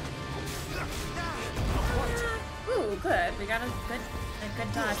 Ooh, good. We got a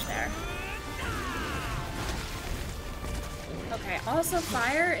good dodge there. Okay, also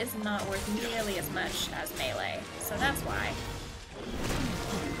fire is not worth nearly as much as melee, so that's why.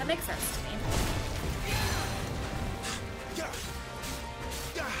 That makes sense to me.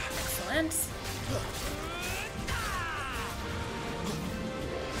 Excellent.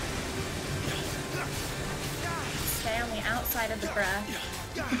 Stay on the outside of the breath.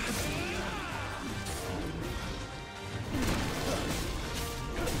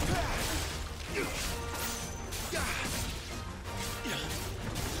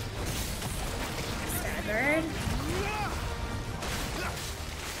 Staggered.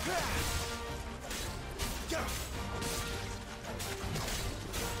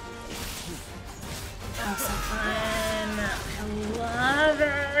 Oh, so fun. I love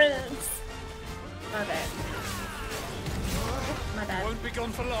it. Love it. My bad. Won't be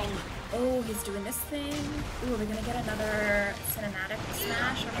gone for long. Oh, he's doing this thing. Ooh, are we gonna get another cinematic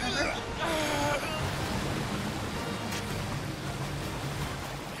smash or whatever?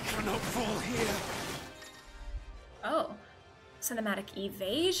 I cannot fall here. Oh. Cinematic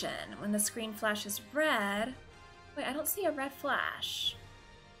evasion. When the screen flashes red. Wait, I don't see a red flash.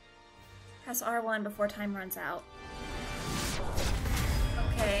 Press R1 before time runs out.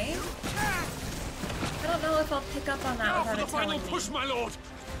 Okay. I don't know if I'll pick up on that Now without for the it final telling me. push, my lord.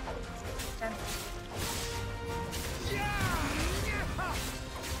 Okay.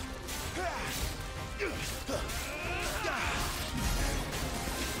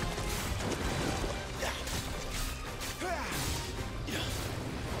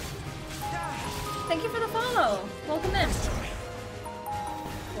 Thank you for the follow. Welcome in.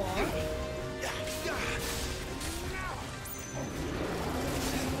 Cool.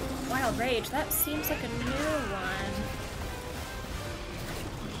 Wild Rage, that seems like a new one.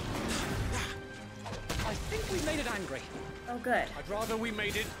 I think we made it angry. Oh, good. I'd rather we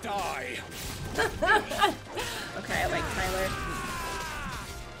made it die. Okay, I like Tyler.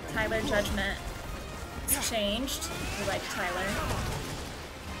 Tyler Judgment. It's changed. We like Tyler.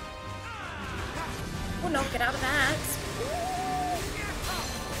 Oh no, get out of that.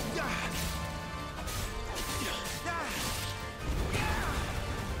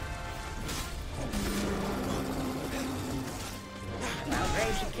 Wild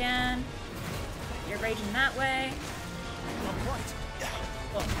Rage again. You're raging that way.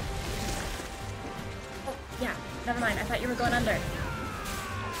 Cool. Oh, yeah. Never mind. I thought you were going under.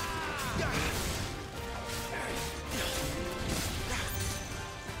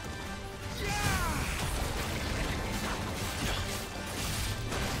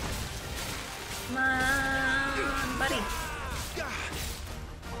 Come on, buddy.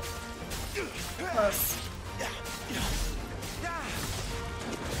 Close.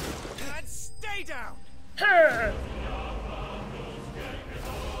 And stay down. Her.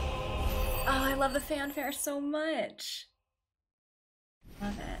 Oh, I love the fanfare so much.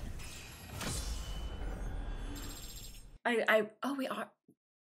 Love it. Oh, we are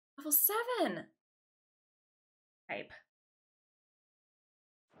level 7. Type.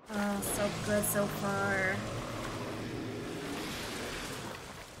 Oh, so good so far.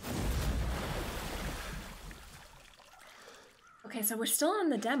 Okay, so we're still on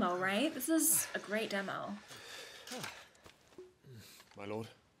the demo, right? This is a great demo. My lord.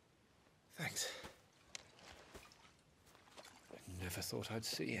 Thanks. I never thought I'd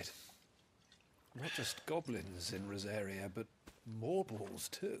see it. Not just goblins in Rosaria, but mortals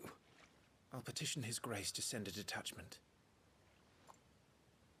too. I'll petition His Grace to send a detachment.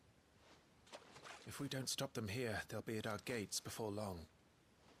 If we don't stop them here, they'll be at our gates before long.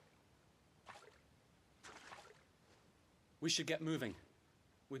 We should get moving.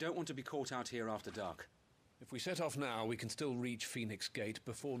 We don't want to be caught out here after dark. If we set off now, we can still reach Phoenix Gate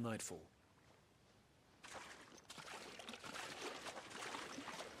before nightfall.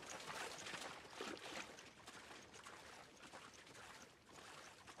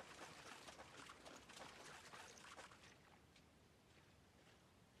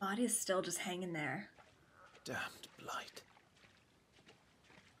 Body is still just hanging there. Damned blight.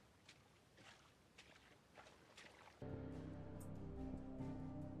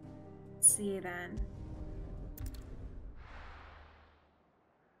 Let's see then.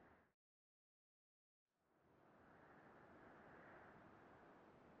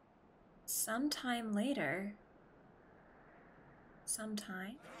 Sometime later.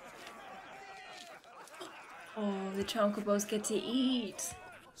 Sometime. Oh, the chocobos get to eat.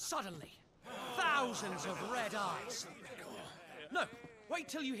 Suddenly, thousands of red eyes. No, wait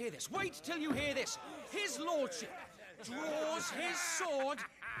till you hear this. Wait till you hear this. His lordship draws his sword.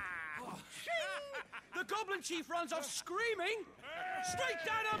 The goblin chief runs off screaming straight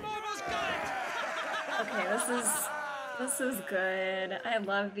down a Morbal's gullet. Okay, this is good. I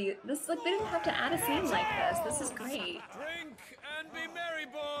love this. Like, they didn't have to add a scene like this. This is great. Drink and be merry,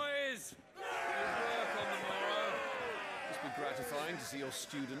 boys. Good work on the morrow. Must be gratifying to see your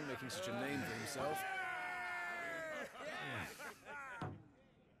student making such a name for himself.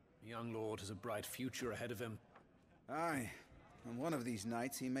 The young lord has a bright future ahead of him. Aye, and one of these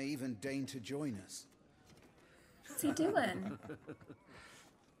nights he may even deign to join us. What's he doing?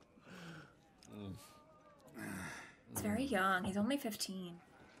 He's very young. He's only 15.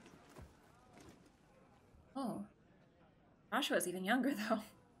 Oh. Joshua's even younger, though.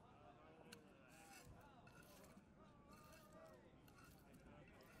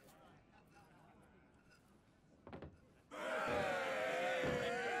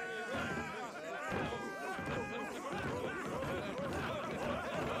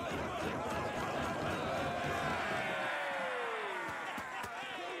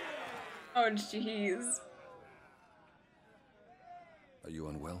 Oh, jeez. Are you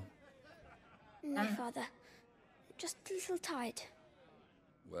unwell? No, Father. Just a little tired.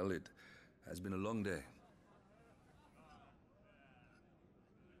 Well, it has been a long day.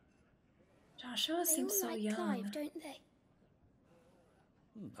 Joshua They seems all so like young. Clive, don't they?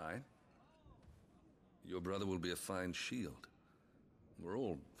 Aye. Your brother will be a fine shield. We're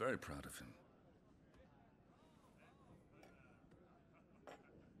all very proud of him.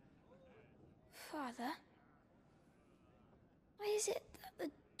 Father? Why is it that the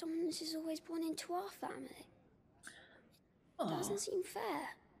dominance is always born into our family? It doesn't seem fair.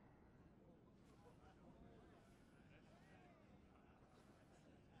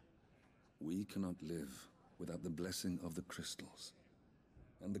 We cannot live without the blessing of the crystals.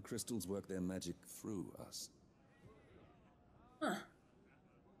 And the crystals work their magic through us. Huh.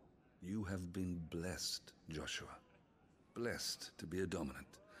 You have been blessed, Joshua. Blessed to be a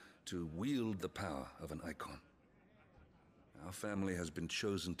dominant, to wield the power of an icon. Our family has been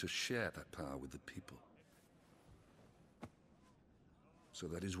chosen to share that power with the people. So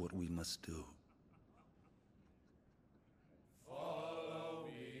that is what we must do. Well,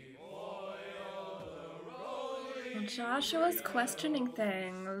 Joshua's questioning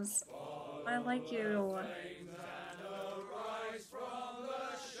things. I like you.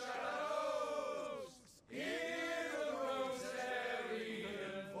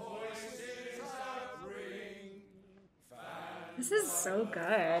 This is so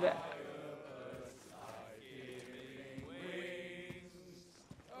good.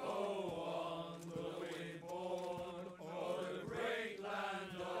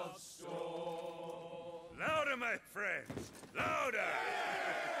 Louder, my friends! Louder!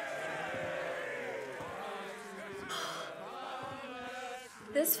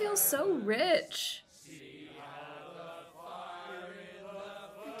 This feels so rich.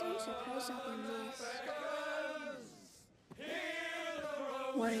 I don't suppose I'll be missed.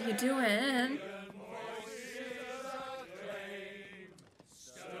 What are you doing?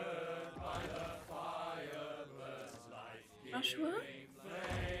 Joshua?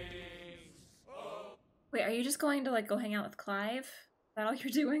 Wait, are you just going to, like, go hang out with Clive? Is that all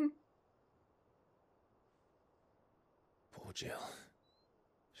you're doing? Poor Jill.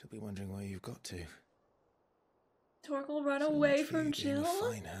 She'll be wondering where you've got to. Torkel run So away much for from you being a Jill?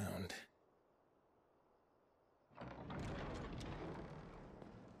 fine hound.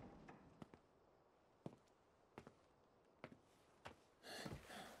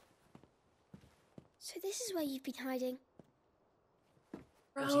 So this is where you've been hiding.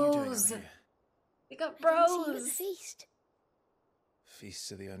 What are you doing Rose! up here? We got I didn't see you at the Rose! feast.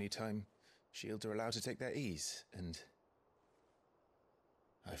 Feasts are the only time shields are allowed to take their ease, and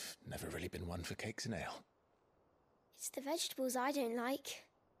I've never really been one for cakes and ale. It's the vegetables I don't like.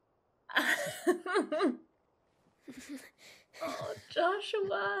 Oh,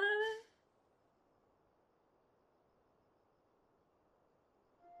 Joshua.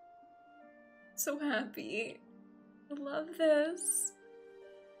 So happy. I love this.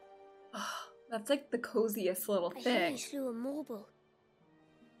 Oh, that's like the coziest little I hear thing. you slew a Morble.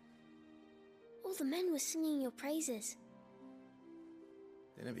 All the men were singing your praises.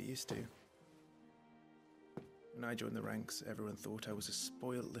 They never used to. When I joined the ranks, everyone thought I was a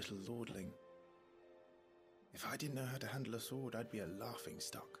spoiled little lordling. If I didn't know how to handle a sword, I'd be a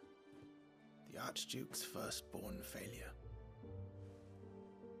laughingstock. The Archduke's firstborn failure.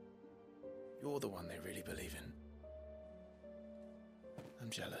 You're the one they really believe in. I'm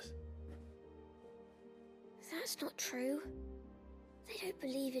jealous. That's not true. They don't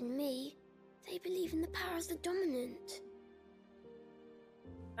believe in me. They believe in the power of the dominant.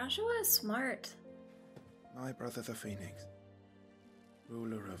 Joshua is smart. My brother the Phoenix,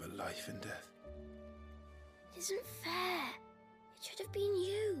 ruler over life and death. It isn't fair. It should have been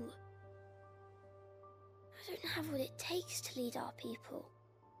you. I don't have what it takes to lead our people.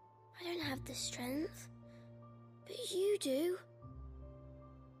 I don't have the strength. But you do.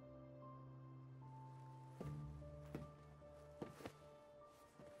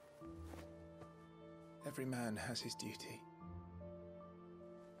 Every man has his duty.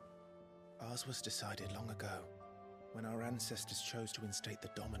 Ours was decided long ago, when our ancestors chose to instate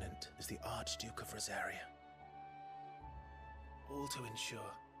the dominant as the Archduke of Rosaria. All to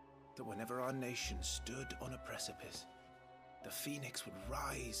ensure that whenever our nation stood on a precipice, the Phoenix would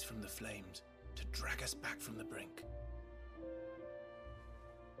rise from the flames to drag us back from the brink.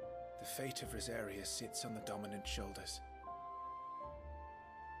 The fate of Rosaria sits on the dominant's shoulders.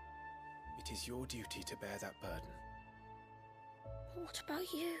 It is your duty to bear that burden. What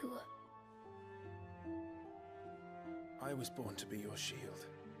about you? I was born to be your shield.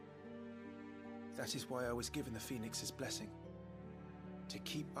 That is why I was given the Phoenix's blessing. To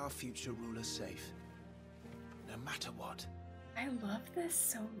keep our future rulers safe. No matter what. I love this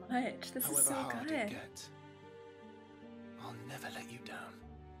so much. This is so However hard good. it gets, I'll never let you down.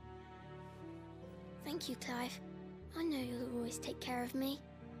 Thank you, Clive. I know you'll always take care of me.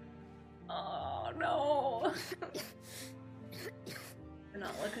 Oh, no. We're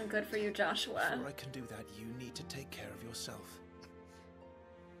not looking good for you, Joshua. Before I can do that, you need to take care of yourself.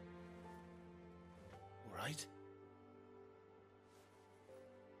 All right?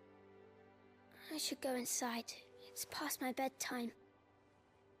 I should go inside. It's past my bedtime.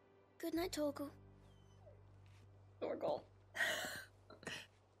 Good night, Torgal. Torgal.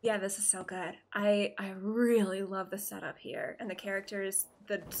 Yeah, this is so good. I really love the setup here. And the characters,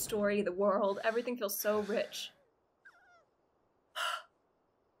 the story, the world, everything feels so rich.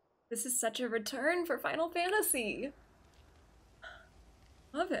 This is such a return for Final Fantasy.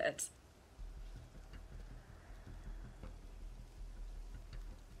 Love it.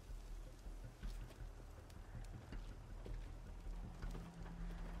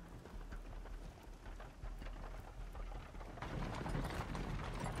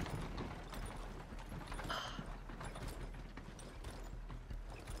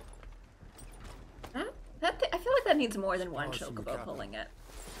 I feel like that needs more than one chocobo pulling it.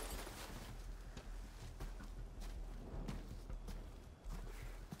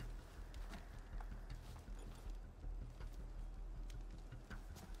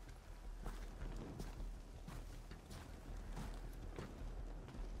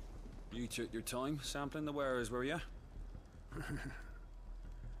 You took your time sampling the wares, were you?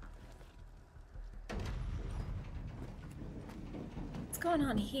 What's going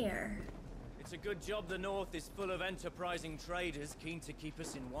on here? It's a good job the North is full of enterprising traders keen to keep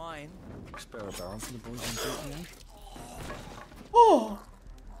us in wine. Spare a barrel for the boys on duty, eh? Oh!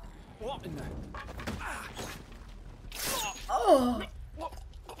 What in the... Oh!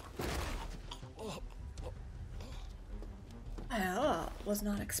 I was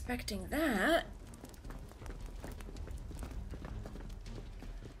not expecting that.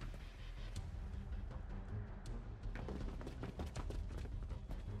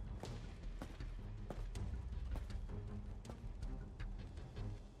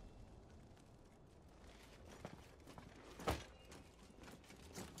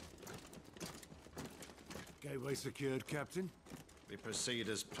 Gateway secured, Captain. We proceed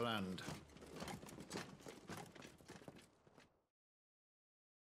as planned.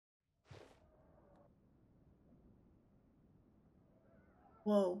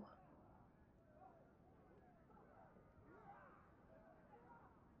 Whoa.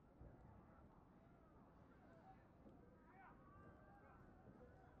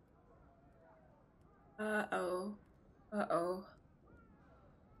 Uh-oh. Uh-oh.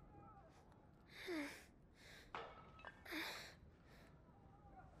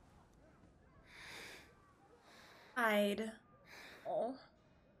 Hide. Oh.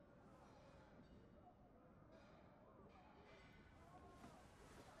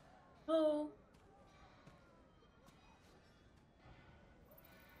 Oh.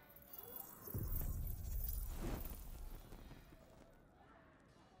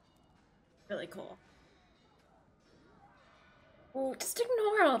 Really cool. Oh, just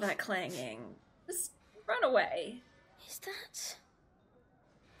ignore all that clanging. Just run away. Is that...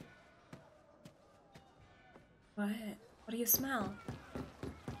 What? What do you smell?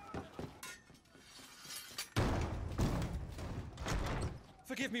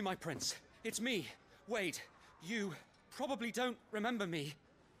 Forgive me, my prince. It's me, Wade. You probably don't remember me.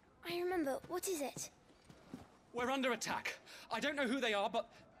 I remember. What is it? We're under attack. I don't know who they are, but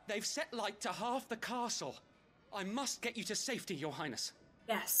they've set light to half the castle. I must get you to safety, Your Highness.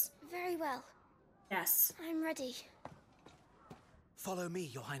 Yes. Very well. Yes. I'm ready. Follow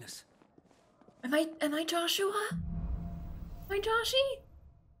me, Your Highness. Am I Joshua? Am I Joshy?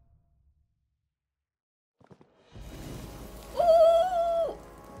 Ooh!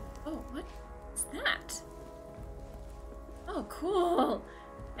 Oh, what is that? Oh, cool.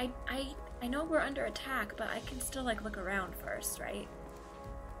 I know we're under attack, but I can still like look around first, right?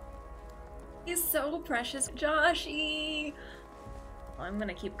 He's so precious, Joshy. Well, I'm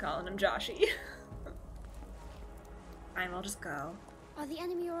gonna keep calling him Joshy. Fine, I'll just go. Are the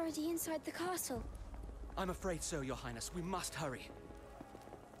enemy already inside the castle? I'm afraid so, Your Highness. We must hurry.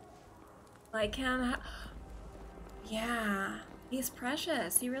 Like him. Yeah, he's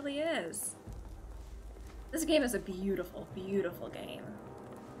precious. He really is. This game is a beautiful, beautiful game.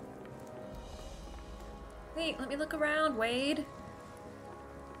 Wait, let me look around, Wade.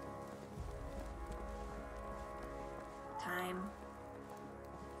 Time.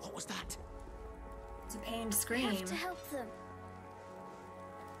 What was that? It's a pained scream. I have to help them.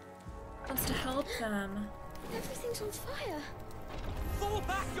 Wants to help them. Everything's on fire. Fall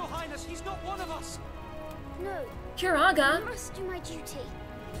back, Your Highness! He's not one of us! No. Kiraga! I must do my duty.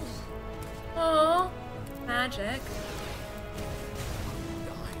 Oh, magic.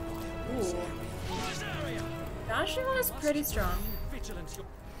 Ooh. Joshua is pretty strong.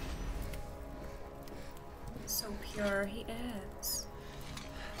 So pure he is.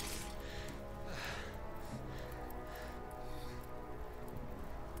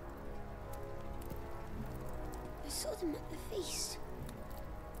 I saw them at the feast.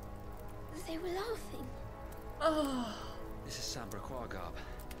 They were laughing. Oh. This is Sambra Garb.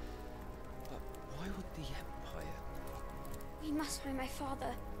 But why would the Empire? We must find my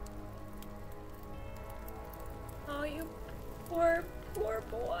father. Oh, you poor, poor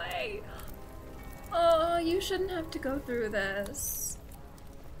boy. Oh, you shouldn't have to go through this.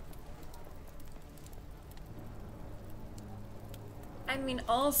 I mean,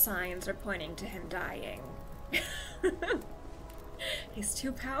 all signs are pointing to him dying. He's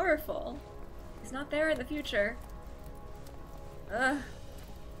too powerful. He's not there in the future. Ugh.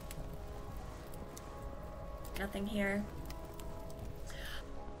 Nothing here.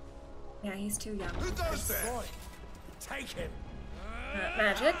 Yeah, he's too young. Who does that? Boy, take him.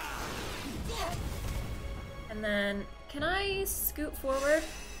 Magic. And then, can I scoot forward?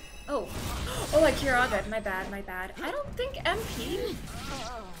 Oh. Oh, I Kiraga. My bad, my bad. I don't think MP...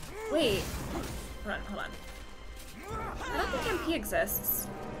 Wait. Hold on. I don't think MP exists.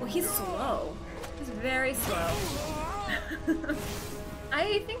 Well, he's slow. He's very slow.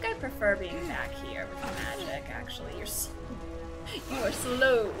 I think I prefer being back here with the magic, actually. You are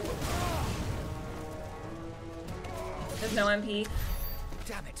slow. There's no MP.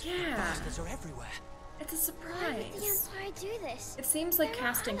 Damn it. Yeah. Bastards are everywhere. It's a surprise. Why would the Empire do this? It seems like They're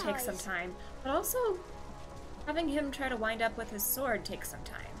casting takes some allies. time, but also having him try to wind up with his sword takes some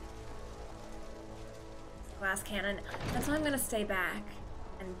time. Glass cannon. That's why I'm gonna stay back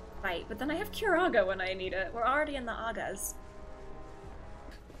and fight, but then I have Kiraga when I need it. We're already in the Agas.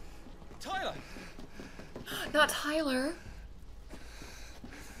 Tyler! Not Tyler.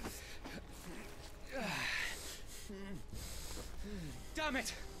 Damn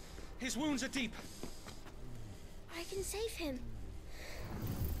it! His wounds are deep. I can save him.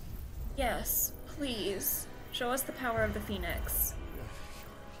 Yes, please. Show us the power of the Phoenix.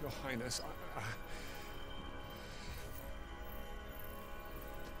 Your Highness,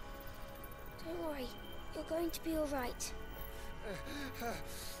 Don't worry. You're going to be all right.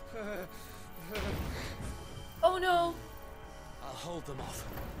 Oh no! I'll hold them off.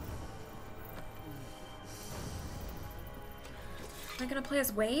 Am I gonna play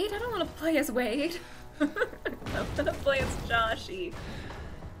as Wade? I don't want to play as Wade. I'm gonna play as Joshy.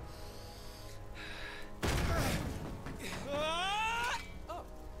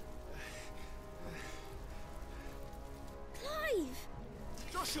 Clive!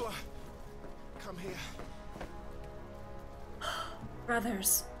 Joshua! Come here.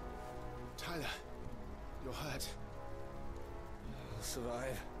 Brothers. Tyler, you're hurt. I'll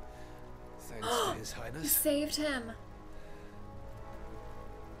survive. Thanks to His You Highness. saved him.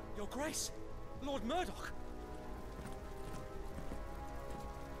 Your Grace, Lord Murdoch.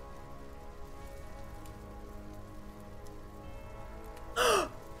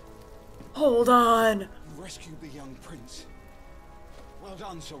 Hold on. You rescued the young prince. Well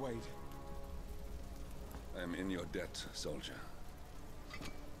done, Sir Wade. I am in your debt, soldier.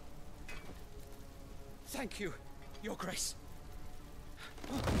 Thank you, Your Grace.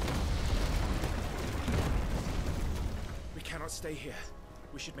 We cannot stay here.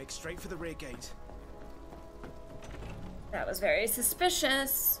 We should make straight for the rear gate. That was very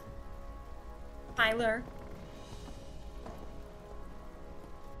suspicious. Tyler.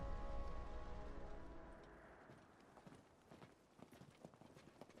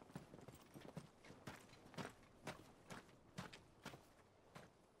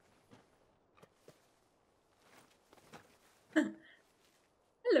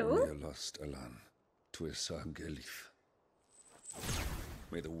 Hello. May lost Alan, Twisar Gelith.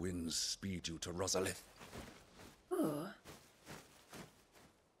 May the winds speed you to Rosalith. Ooh.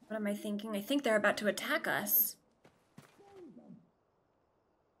 What am I thinking? I think they're about to attack us.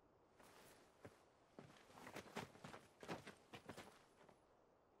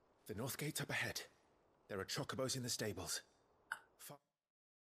 The north gate's up ahead. There are chocobos in the stables.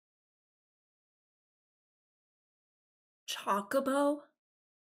 Chocobo?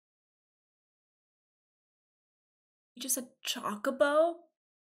 You just said chocobo?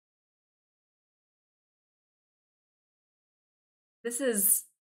 This is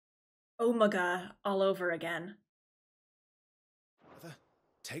Omega all over again. Mother,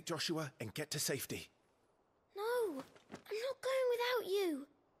 take Joshua and get to safety. No, I'm not going without you.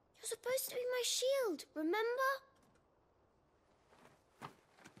 You're supposed to be my shield, remember?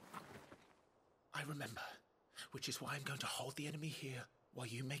 I remember, which is why I'm going to hold the enemy here while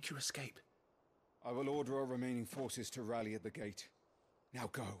you make your escape. I will order our remaining forces to rally at the gate. Now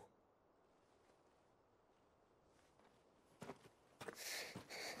go.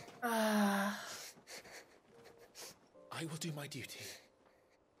 I will do my duty.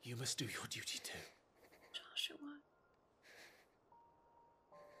 You must do your duty too. Joshua.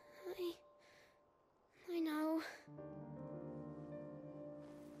 I know.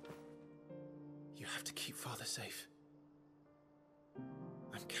 You have to keep Father safe.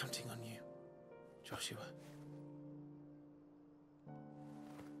 I'm counting on you, Joshua.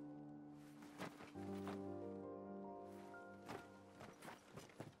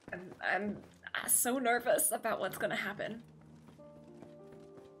 I'm so nervous about what's gonna happen.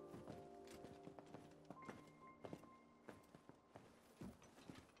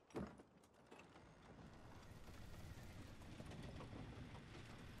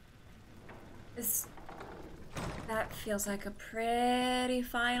 That feels like a pretty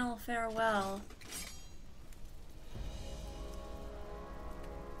final farewell.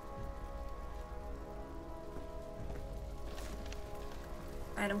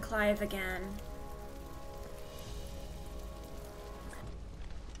 Item Clive again.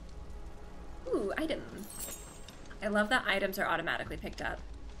 Ooh, item. I love that items are automatically picked up.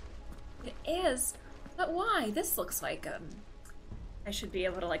 It is, but why? This looks like I should be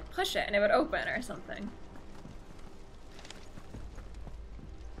able to like push it and it would open or something.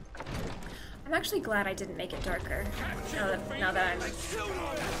 I'm actually glad I didn't make it darker. Now that I'm like,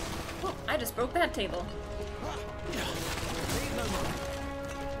 oh, I just broke that table.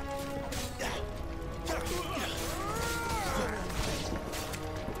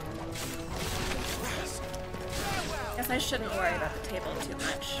 Guess I shouldn't worry about the table too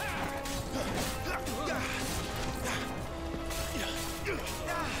much.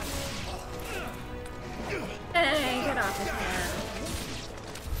 Hey, get off of him.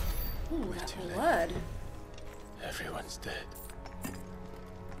 Ooh, that blood. Everyone's dead.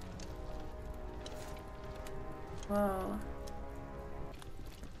 Whoa.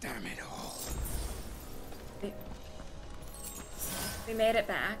 Damn it all. We made it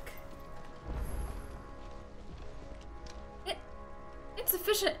back.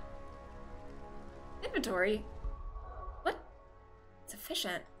 Insufficient inventory? What?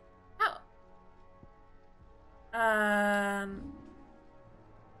 Sufficient? How?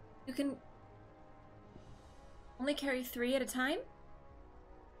 You can only carry 3 at a time?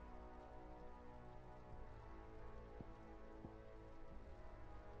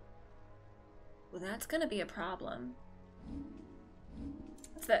 Well, that's gonna be a problem.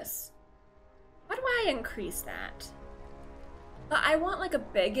 What's this? How do I increase that? I want like a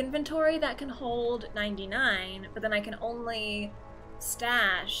big inventory that can hold 99, but then I can only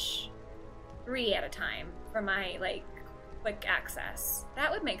stash 3 at a time for my like quick access.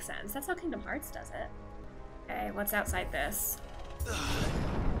 That would make sense. That's how Kingdom Hearts does it. Okay, what's outside this?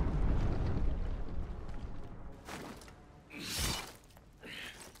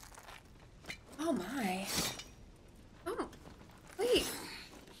 Oh my. Oh, wait.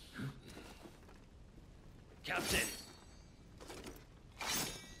 Captain!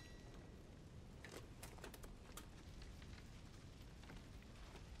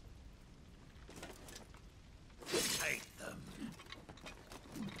 Take them.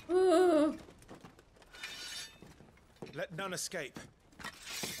 Ooh. Let none escape.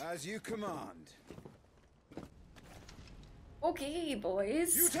 As you command. Okay,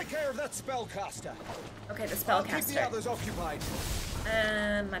 boys. You take care of that spellcaster. Okay, the I'll keep the spellcaster. others occupied.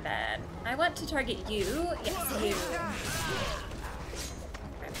 My bad. I want to target you. Yes, you.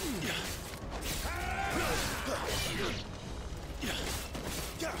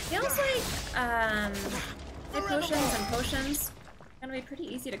 Feels like, the potions and potions are gonna be pretty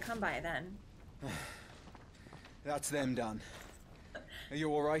easy to come by then. That's them done. Are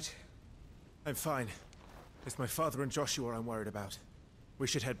you alright? I'm fine. It's my father and Joshua I'm worried about. We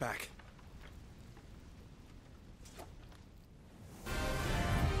should head back.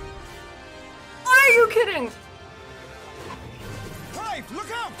 Are you kidding? Clive,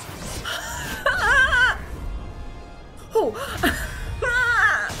 look out! Oh!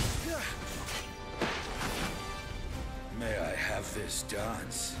 May I have this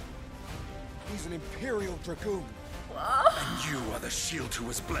dance? He's an Imperial Dragoon. And you are the shield who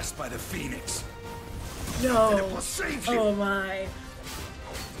was blessed by the Phoenix. No. And it will save you. Oh my.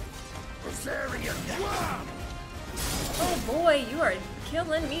 Rosarian. Oh boy, you are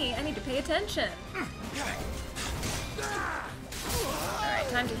killing me. I need to pay attention. Alright,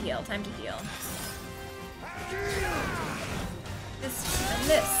 time to heal, time to heal. I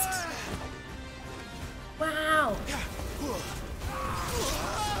missed. Wow.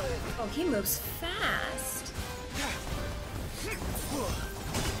 Oh, he moves fast. He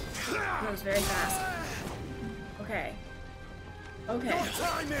moves very fast. Okay. Okay. Your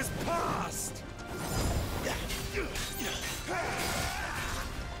time is past.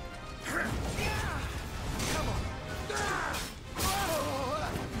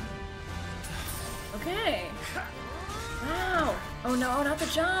 Okay. Wow. Oh no, not the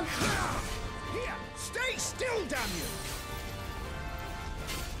jump. Here, stay still, damn you.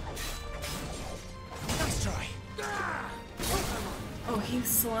 Nice try. Oh, he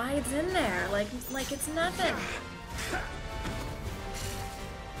slides in there like it's nothing.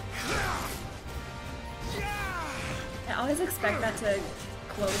 I always expect that to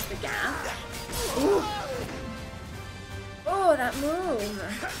close the gap. Ooh. Oh, that move.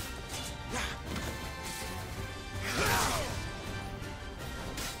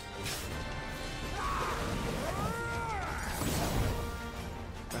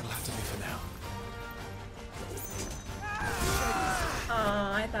 That'll have to be for now.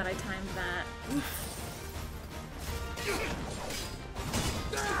 Oh, I thought I timed that. Oof.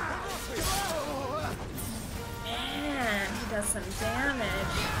 Man, he does some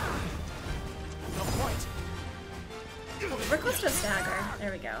damage. No point. Oh, request a stagger.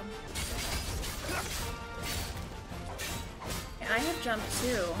 There we go. Okay, I have jump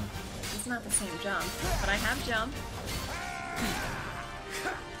too. It's not the same jump, but I have jump.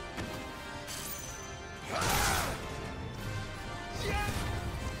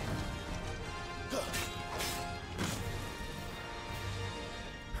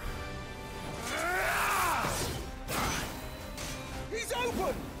 He's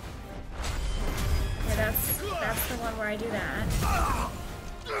open. Okay, that's the one where I do that.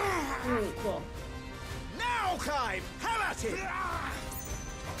 Ooh, cool. Now, Clive, have at it.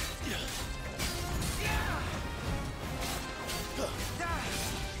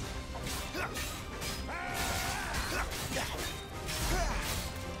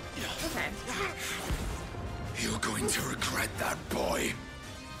 Okay. You're going to regret that, boy.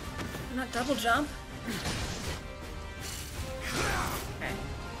 Not double jump. Okay.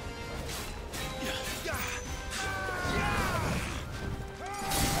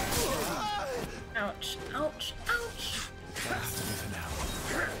 Ouch, ouch, ouch. That'll have to be for now.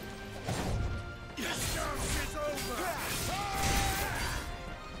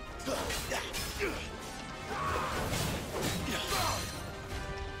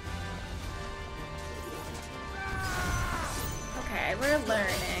 Okay, we're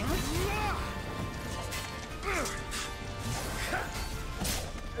learning.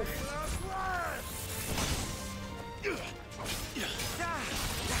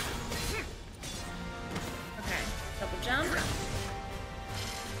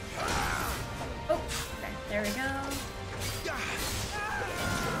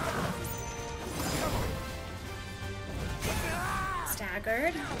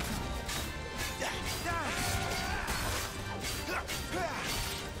 scared.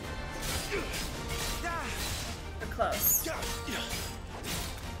 We're close.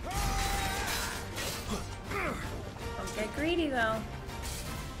 Don't get greedy though.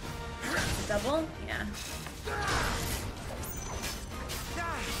 Double? Yeah.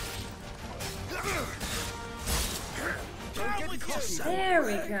 There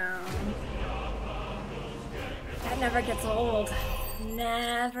we go. That never gets old.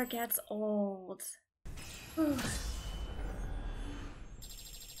 Never gets old. Whew.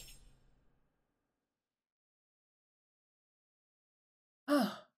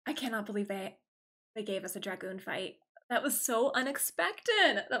 Oh, I cannot believe they gave us a dragoon fight. That was so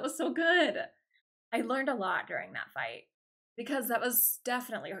unexpected. That was so good. I learned a lot during that fight because that was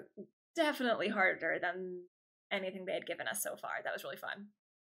definitely harder than anything they had given us so far. That was really fun.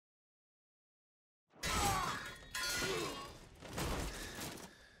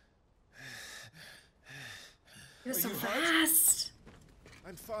 It was so fast.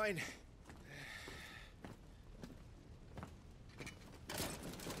 I'm fine.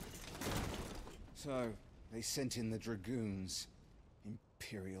 So, they sent in the dragoons.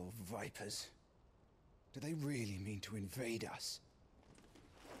 Imperial vipers. Do they really mean to invade us?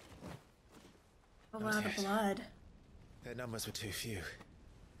 A lot of blood. Their numbers were too few.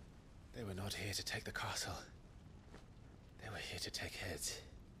 They were not here to take the castle. They were here to take heads.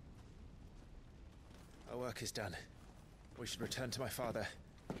 Our work is done. We should return to my father.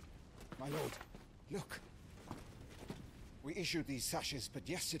 My lord, look. We issued these sashes but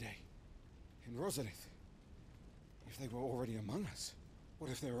yesterday. In Rosalith. If they were already among us,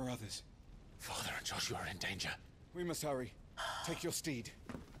 what if there were others? Father and Joshua are in danger. We must hurry. Take your steed.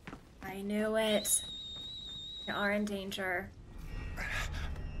 I knew it. You are in danger.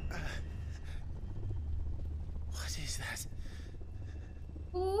 What is that?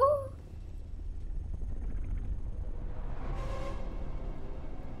 Ooh.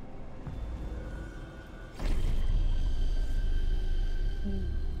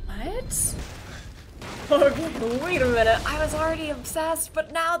 What? Okay, wait a minute. I was already obsessed,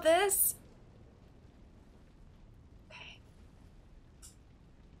 but now this? Okay.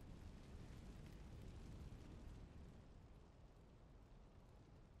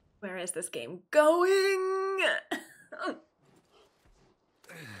 Where is this game going? Oh,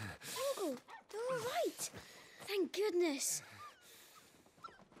 they're all right. Thank goodness.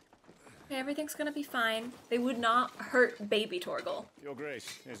 Okay, everything's gonna be fine. They would not hurt baby Torgal. Your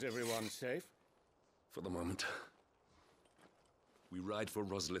Grace, is everyone safe? For the moment. We ride for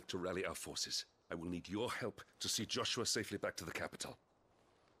Rosalith to rally our forces. I will need your help to see Joshua safely back to the capital.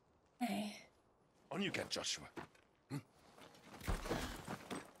 Hey. On you get, Joshua.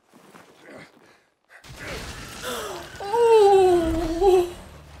 Oh!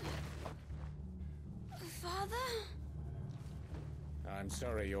 Father? I'm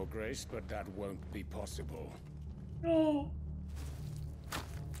sorry, Your Grace, but that won't be possible. No.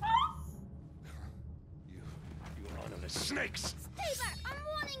 You honorless snakes! Stay back! I'm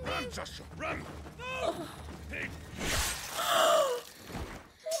warning you! Run, Joshua, run! No! Pig!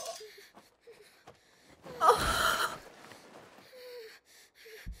 Oh.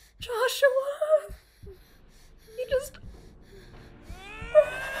 Joshua! He just...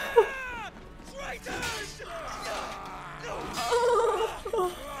 Traitors!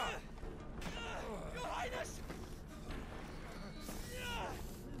 Oh. Your Highness!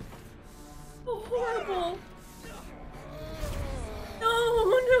 Oh, horrible.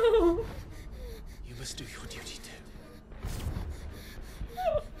 No. You must do your duty too. You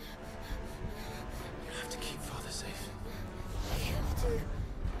have to keep Father safe. I have to.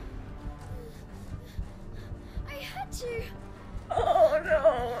 I had to. Oh,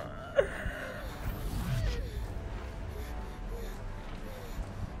 no.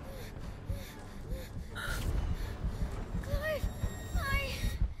 Clive,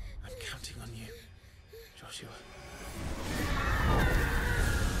 I'm counting on you, Joshua.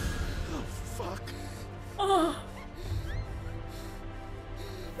 Oh, fuck! Oh.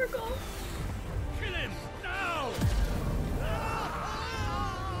 You're gone. Kill him! Now!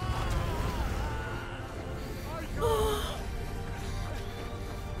 Oh.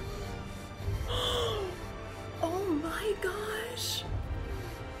 Oh my gosh.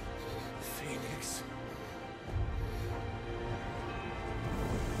 Phoenix.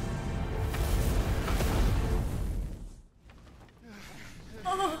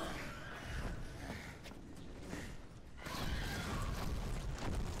 Oh.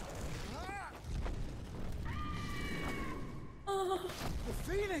 Oh. The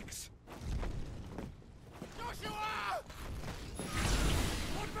Phoenix! Joshua!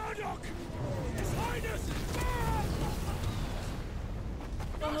 Look! His Highness!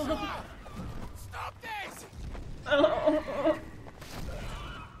 Joshua! Stop this!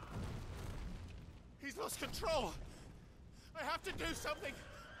 He's lost control. I have to do something.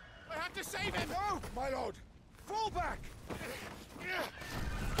 I have to save him. No, my lord. Fall back.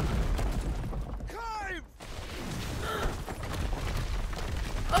 Climb!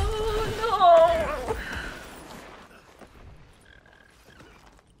 Oh no!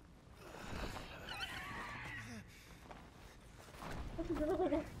 No,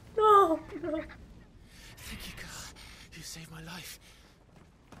 no, no. Thank you, God. You saved my life.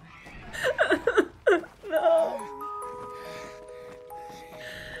 No.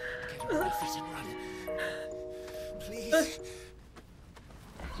 Get on your feet and run. Please.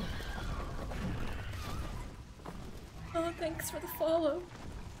 Oh, thanks for the follow.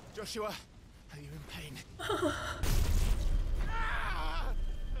 Joshua, are you in pain?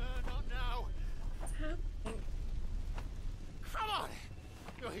 Not now. What's happening? Come on!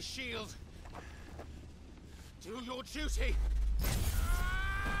 You're his shield. Do your duty.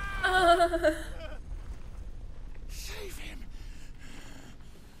 Save him.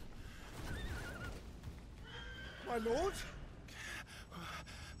 My lord?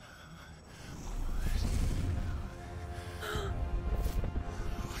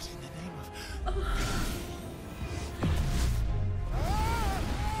 What in the name of...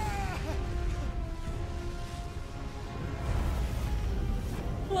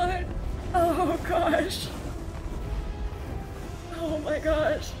 What? Oh gosh. Oh my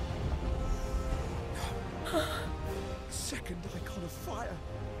gosh. Second icon of fire.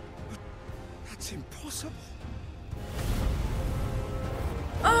 But that's impossible.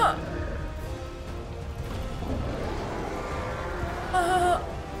 Oh!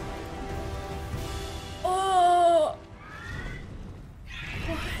 Oh!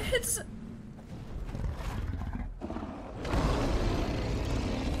 What?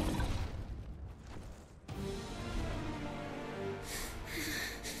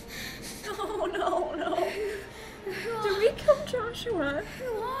 No, no, no. Did we kill Joshua? Who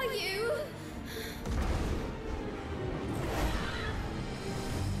are you?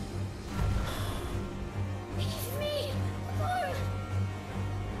 Leave me alone.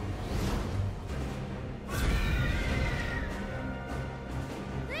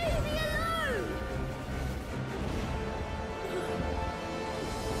 Leave me alone.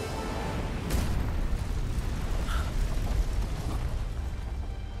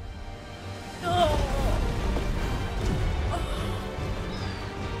 No.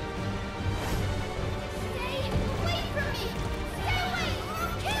 Stay away from me. Stay away or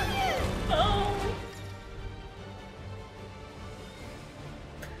I'll kill you. No.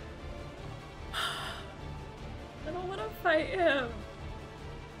 I don't want to fight him.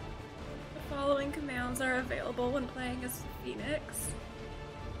 The following commands are available when playing as Phoenix.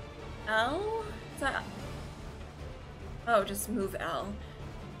 L? Is that... Oh, just move L.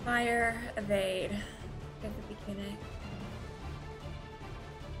 Fire, evade. At the beginning.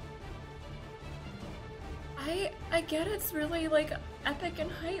 I get it's really like epic in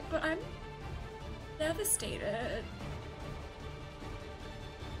height, but I'm devastated.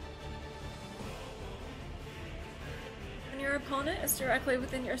 When your opponent is directly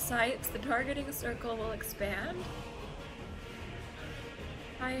within your sights, the targeting circle will expand.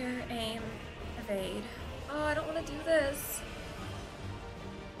 Fire, aim, evade. Oh, I don't want to do this.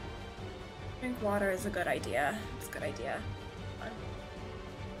 Drink water is a good idea. It's a good idea. Fun.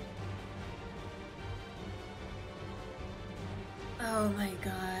 Oh my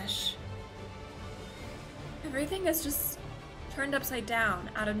gosh. Everything is just turned upside down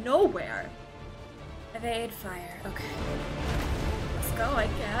out of nowhere. Evade fire. Okay. Let's go, I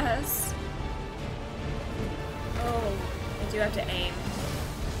guess. Oh, I do have to aim.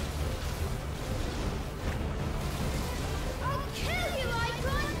 I'll kill you,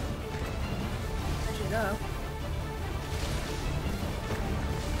 Icon. Where'd you go?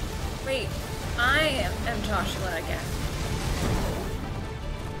 Wait, I am Joshua again.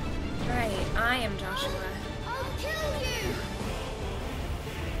 Right, I am Joshua. I'll kill you.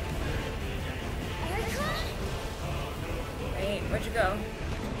 Icon? Wait, where'd you go?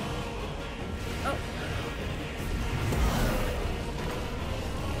 Oh.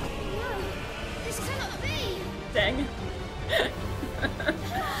 No, this cannot be. Dang.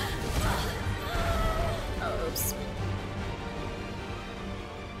 Oh, oops.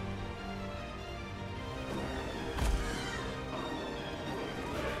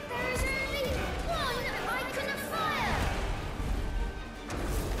 There is only one icon of fire.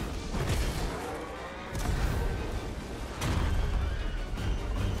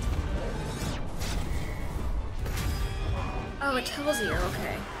 Oh, it tells you,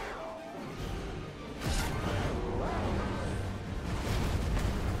 okay.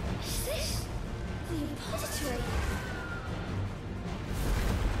 Is this the repository?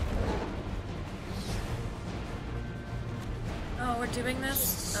 Oh, we're doing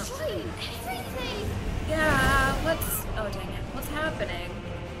this? Oh. Destroying everything! Yeah, what's... Oh, dang it. What's happening?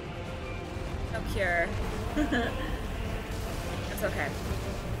 No cure. It's okay.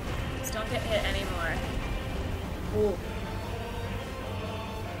 Just don't get hit anymore. Ooh.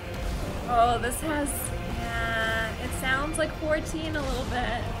 Oh, this has... Yeah, it sounds like 14 a little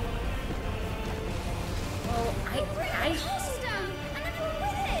bit. Oh, I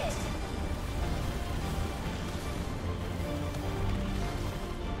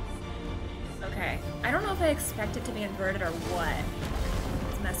Okay. I don't know if I expect it to be inverted or what.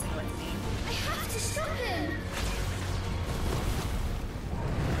 It's messing with me. I have to stop him!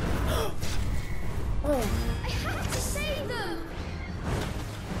 Oh. I have to save them!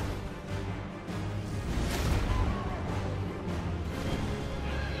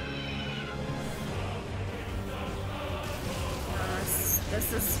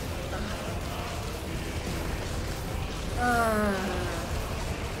 This is... I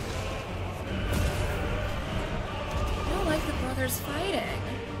don't like the brothers fighting.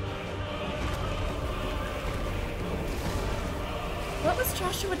 What was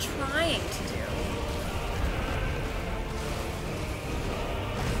Joshua trying to do?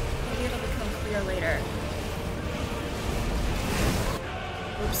 Maybe it'll become clear later.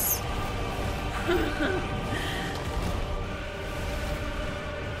 Oops.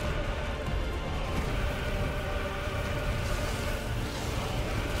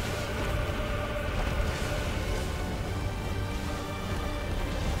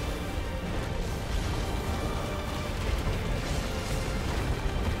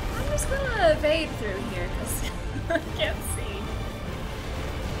 I'm just gonna evade through here because I can't see.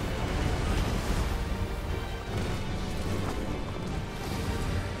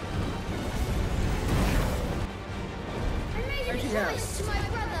 I made Where'd a you go? promise to my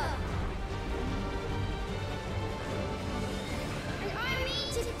brother. And I mean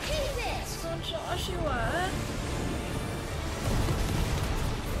to keep it. Oh, Joshua.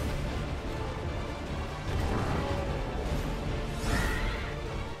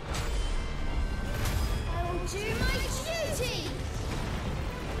 I will do my duty.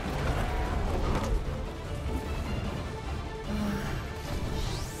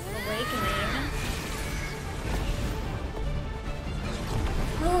 Awakening.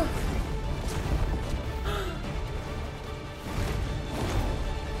 Oh.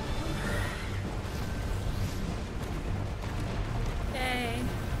 Okay.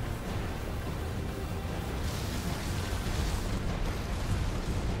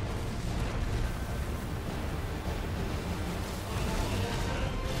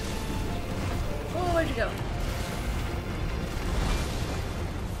 Oh, where'd you go?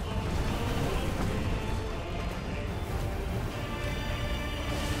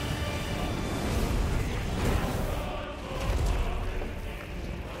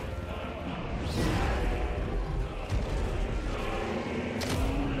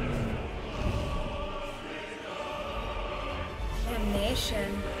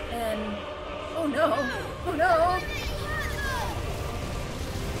 Damnation and oh no! Oh no!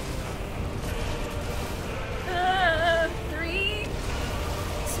 Three,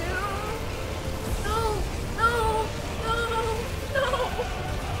 two, no, no, no, no!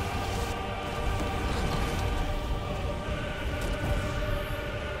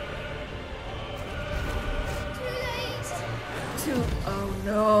 Too late. Two, oh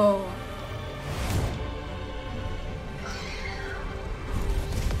no!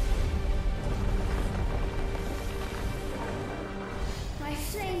 My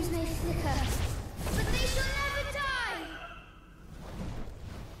flames may flicker, but they shall never die.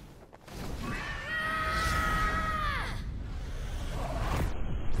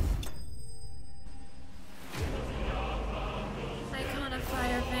 Icon of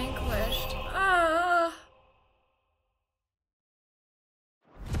Fire vanquished. Ah!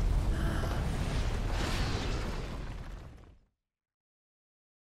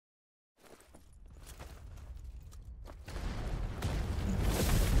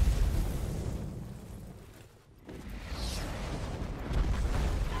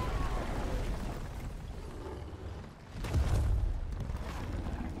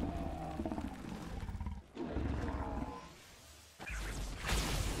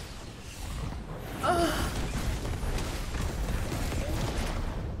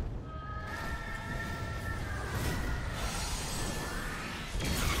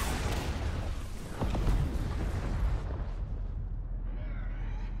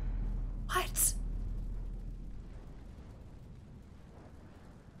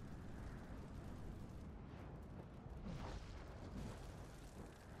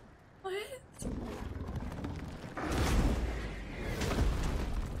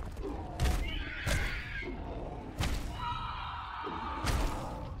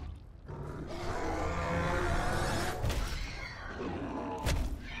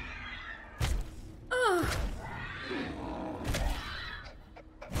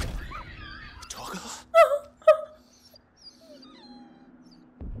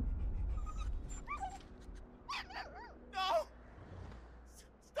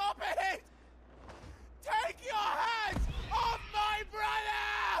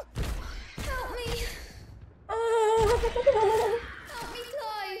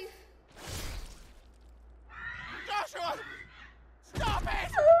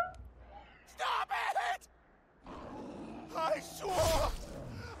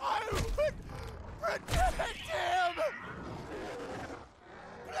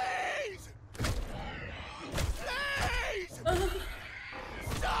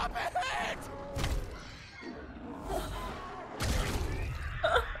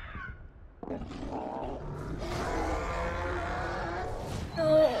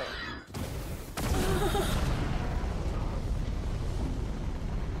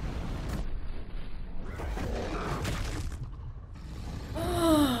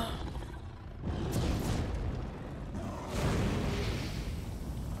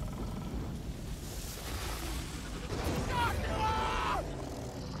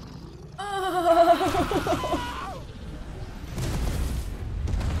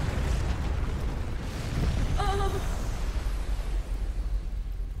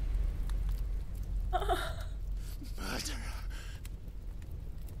 Murderer.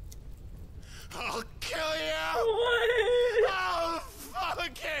 I'll kill you! What? I'll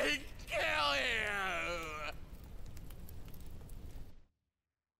fucking kill you!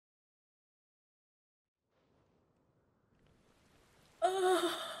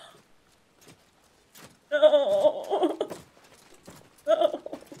 No. No.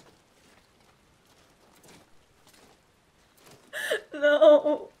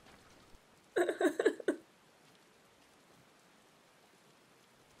 No.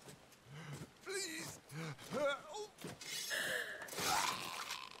 Please.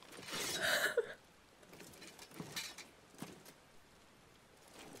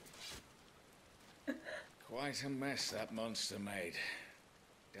 Quite a mess that monster made.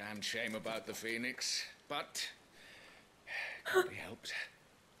 Damn shame about the Phoenix, but can't be helped.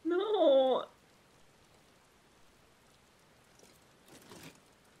 No. Oh,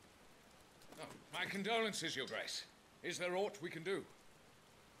 my condolences, Your Grace. Is there aught we can do?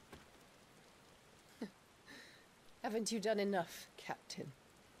 Haven't you done enough, Captain?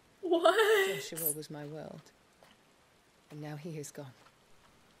 What? Joshua was my world. And now he is gone.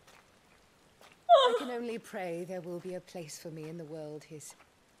 I can only pray there will be a place for me in the world his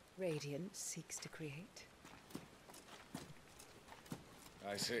radiance seeks to create.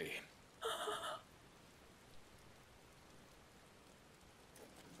 I see.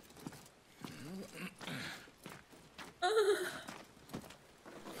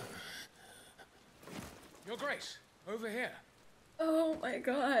 Your Grace, over here. Oh my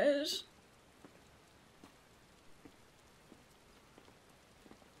gosh.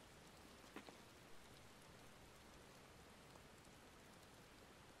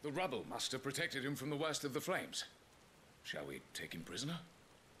 The rubble must have protected him from the worst of the flames. Shall we take him prisoner?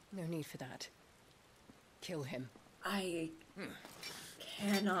 No need for that. Kill him. I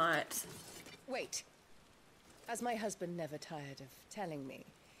cannot. Wait. As my husband never tired of telling me,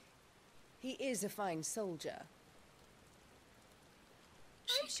 he is a fine soldier.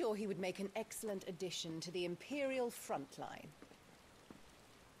 I'm sure he would make an excellent addition to the Imperial front line.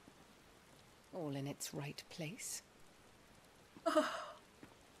 All in its right place. Oh,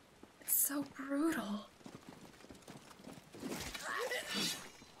 it's so brutal.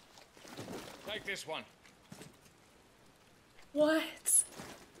 Take this one. What?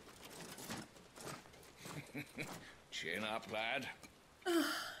 Chin up, lad.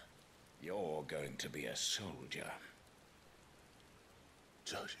 You're going to be a soldier.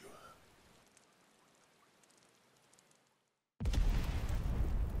 Joshua.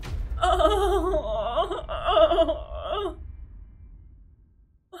 Oh.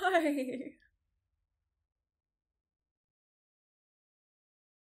 Why?